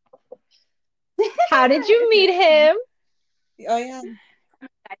 How did you meet him? Oh yeah.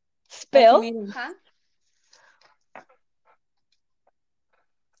 Spill? Huh?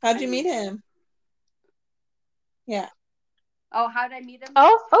 How'd you meet him? Yeah. Oh, how'd I meet him?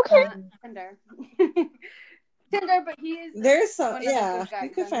 Oh, okay. Tinder. Tinder, but he is. There's some. Yeah, you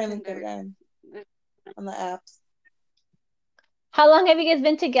could find a good guy on the apps. How long have you guys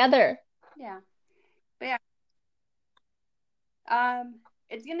been together? Yeah, but yeah.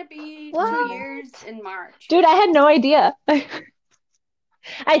 It's gonna be 2 years in March. Dude, I had no idea.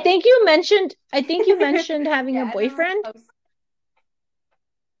 I think you mentioned having a boyfriend.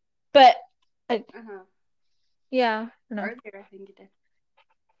 But yeah, no. Earlier, I think you did.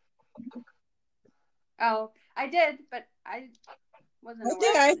 Oh, I did, but I wasn't aware. I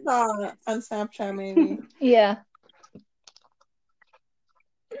think I saw on Snapchat maybe. Yeah.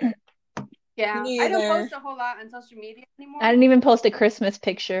 Yeah, I don't post a whole lot on social media anymore. I didn't even post a Christmas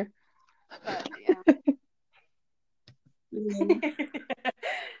picture. But yeah.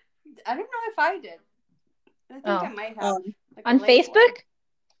 I don't know if I did. I think I might have. Like on Facebook?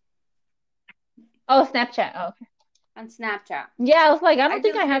 Oh, Snapchat. Oh, okay. On Snapchat. Yeah, I was like, I don't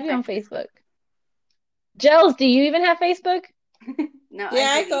think I have you on Facebook. Gels, do you even have Facebook? No.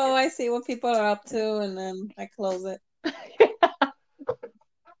 Yeah, I go. I see what people are up to, and then I close it.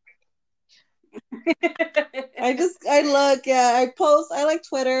 I look. Yeah, I post. I like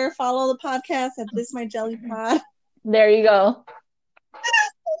Twitter. Follow the podcast at This My Jelly Pod. There you go.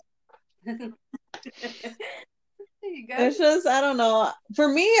 It's just, I don't know. For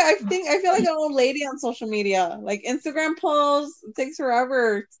me, I feel like an old lady on social media. Like Instagram posts, it takes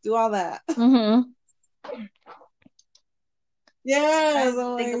forever to do all that. Yeah,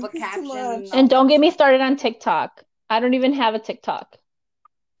 so think of a caption. And don't get me started on TikTok. I don't even have a TikTok.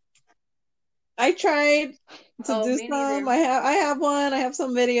 I tried to do some. I have one. I have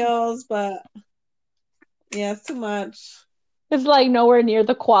some videos, but yeah, it's too much. It's like nowhere near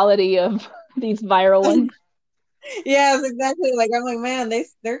the quality of these viral ones. Yes, exactly. Like I'm like, man,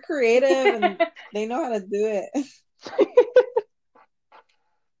 they're creative and they know how to do it.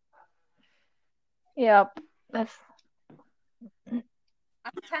 Yep. That's. I'm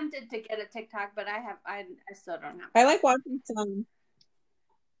tempted to get a TikTok, but I still don't have. I like watching some.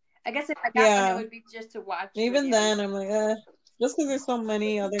 I guess if I got one, it would be just to watch. Even then, I'm like, just because there's so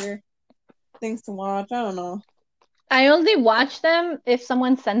many other things to watch. I don't know. I only watch them if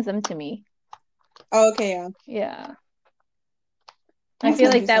someone sends them to me. Oh, okay, yeah. Yeah. I feel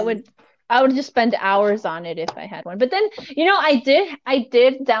like I would just spend hours on it if I had one. But then, I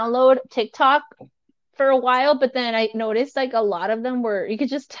did download TikTok for a while, but then I noticed like a lot of them you could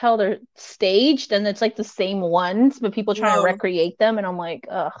just tell they're staged and it's like the same ones, but people trying to recreate them, and I'm like,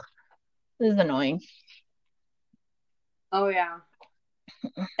 ugh, this is annoying. Oh yeah.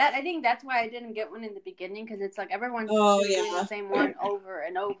 I think that's why I didn't get one in the beginning, because it's like everyone's doing the same one over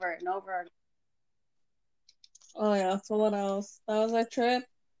and over and over. Oh yeah. So what else? That was our trip.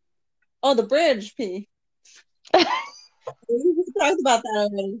 Oh, the bridge, P. We talked about that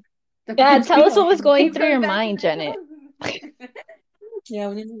already. Yeah, tell us what was going through your mind, Janet.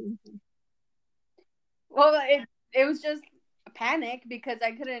 Yeah. Well, it was just a panic because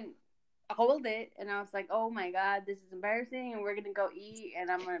I couldn't hold it, and I was like, oh my god, this is embarrassing, and we're gonna go eat, and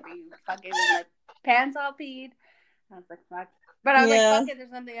I'm gonna be fucking with my pants all peed. I was like, fuck. But I was like, fuck it,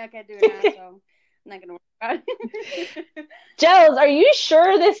 there's nothing I can do now, so I'm not gonna worry about it. Giles, are you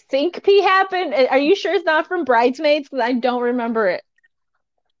sure this sink pee happened? Are you sure it's not from Bridesmaids? Because I don't remember it.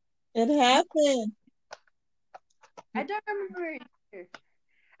 It happened. I don't remember it.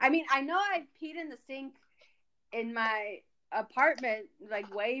 I mean, I know I peed in the sink in my apartment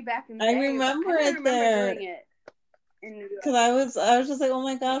like way back in the day. I remember it there. Doing it. in New Because I was just like, oh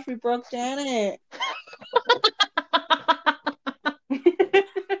my gosh, we broke Janet. York.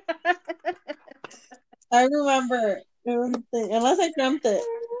 I remember. It was a thing. Unless I dreamt it.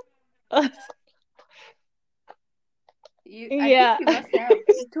 I Yeah. think you must have.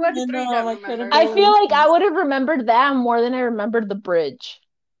 2 out I of 3 know, don't like remember. I feel credibility. like I would have remembered that more than I remembered the bridge.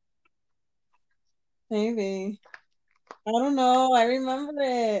 Maybe. I don't know. I remember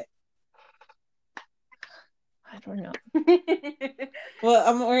it. I don't know.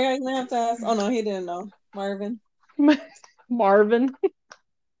 Well, we're gonna have to ask. Oh no, he didn't know. Marvin. Marvin.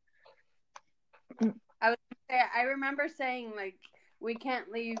 I remember saying like we can't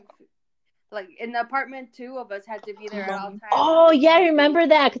leave. Like in the apartment, 2 of us had to be there at all times. Oh yeah, I remember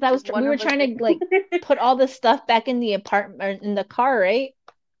that because One we were of us trying to like put all the stuff back in the apartment or in the car, right?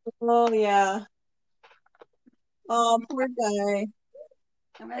 Oh yeah. Oh, poor guy.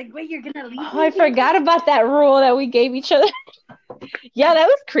 I'm like, wait, you're gonna leave Oh, me I forgot about that rule that we gave each other. Yeah, that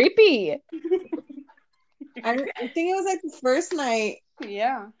was creepy. I think it was like the first night.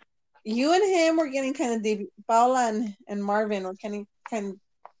 Yeah. You and him were getting kind of deep. Paula and Marvin were kind of,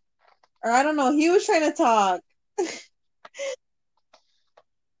 or I don't know. He was trying to talk.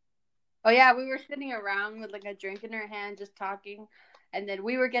 Oh yeah, we were sitting around with like a drink in our hand, just talking, and then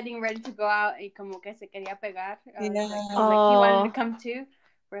we were getting ready to go out, and como que se quería pegar. Yeah. Like he wanted to come too.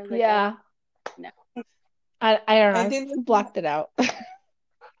 We're like, Yeah. no. I don't know. I I think blocked it out.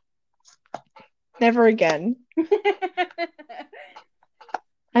 Never again.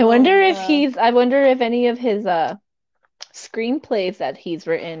 I wonder if any of his screenplays that he's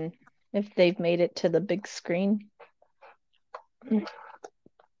written, if they've made it to the big screen.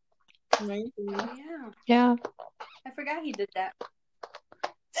 maybe. Oh yeah. Yeah. I forgot he did that.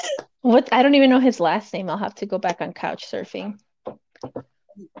 I don't even know his last name. I'll have to go back on couch surfing.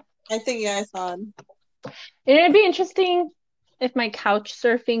 I think I saw him. It'd be interesting if my couch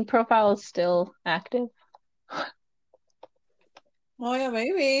surfing profile is still active. Oh yeah,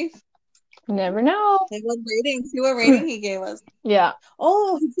 maybe. Never know. Like what rating? See what rating he gave us. Yeah.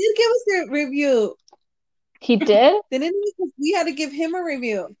 Oh, he did give us a review. He did? Didn't he? 'Cause we had to give him a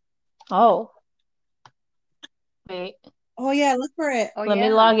review. Oh. Wait. Oh yeah, look for it. Oh Let yeah.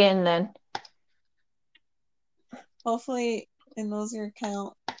 me log in then. Hopefully it knows your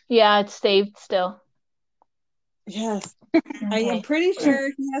account. Yeah, it's saved still. Yes. I am Okay. pretty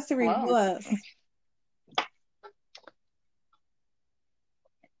sure he has to review Whoa. us.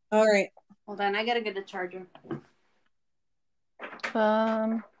 All right. Hold on, I gotta get a charger.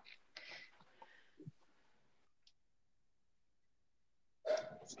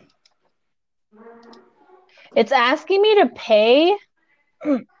 It's asking me to pay.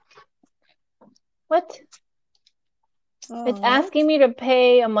 What? It's asking me to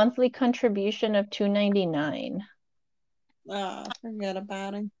pay a monthly contribution of $2.99. Forget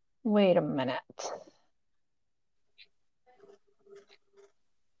about it. Wait a minute.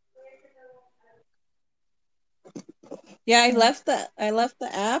 Yeah, I left the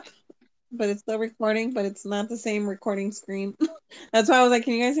app, but it's still recording, but it's not the same recording screen. That's why I was like,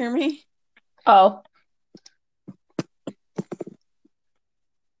 can you guys hear me? Oh.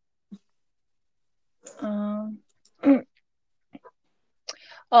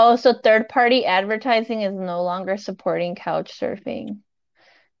 Oh, so third-party advertising is no longer supporting couch surfing.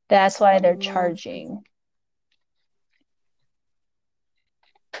 That's why they're charging.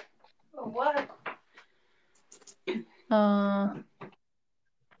 What?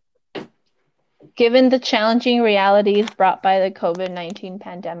 Given the challenging realities brought by the COVID-19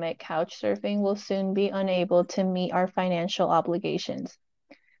 pandemic, couch surfing will soon be unable to meet our financial obligations.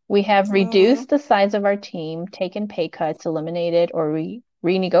 We have reduced the size of our team, taken pay cuts, eliminated or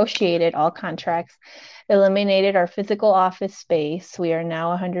renegotiated all contracts, eliminated our physical office space. We are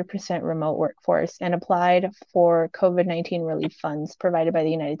now 100% remote workforce and applied for COVID-19 relief funds provided by the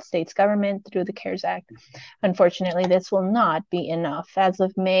United States government through the CARES Act. Unfortunately, this will not be enough. As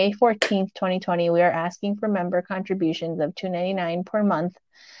of May 14th, 2020, we are asking for member contributions of $2.99 per month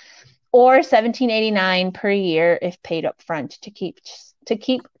or $17.89 per year if paid up front to keep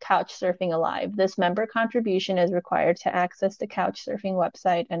couch surfing alive. This member contribution is required to access the couch surfing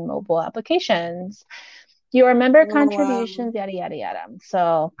website and mobile applications. Your member contributions, yada yada yada.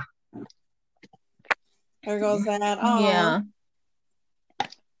 So there goes that.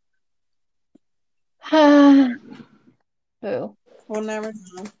 Yeah. Boo. We'll never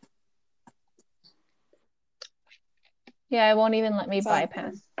know. Yeah, it won't even let me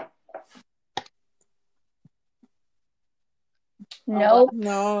bypass. Nope.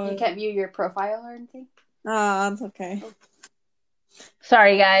 No. You can't view your profile or anything? That's okay.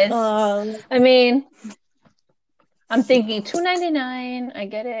 Sorry, guys. I mean, I'm thinking $2.99. I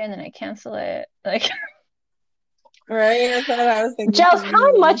get it, and then I cancel it. Like, Right? That's what I was thinking. Jels,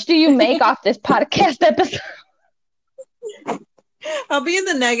 how much do you make off this podcast episode? I'll be in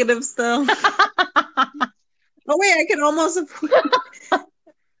the negative still. Oh wait, I can almost.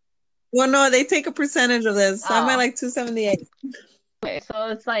 Well, no, they take a percentage of this. I'm at like 278. Okay, so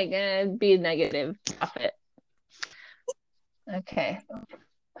it's like it'd be a negative profit. Okay.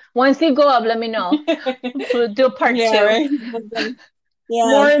 Once you go up, let me know. We'll do a part 2. Right? Yeah.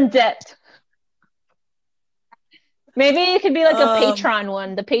 More in depth. Maybe it could be like a Patreon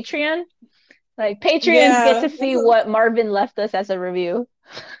one. The Patreon. Like Patreons get to see what Marvin left us as a review.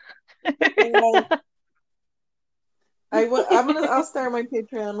 I'll start my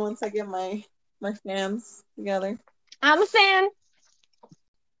Patreon once I get my fans together. I'm a fan.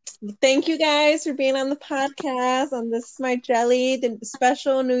 Thank you guys for being on the podcast. And this is my Jelly, the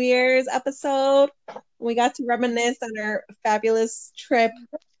special New Year's episode. We got to reminisce on our fabulous trip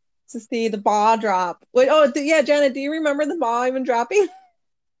to see the ball drop. Wait, yeah, Janet, do you remember the ball even dropping?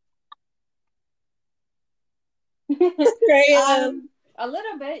 Right, a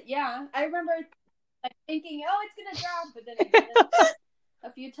little bit, yeah. I remember thinking, "Oh, it's gonna drop," but then it didn't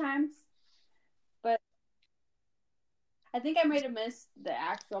a few times. But I think I might have missed the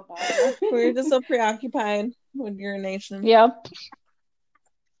actual ball. We were just so preoccupied with urination. Yep.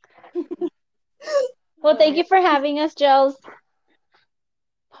 Well, thank you for having us, Jels.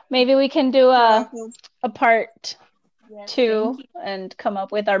 Maybe we can do a part 2 and come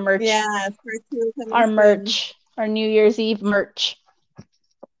up with our merch. Yeah, part 2. Our merch. Our New Year's Eve merch.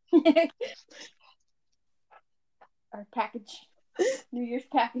 Our package. New Year's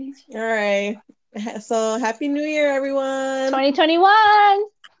package. All right. So happy New Year, everyone. 2021.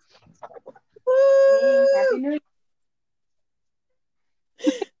 Woo! Happy New Year.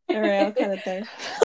 All right, I'll cut it there.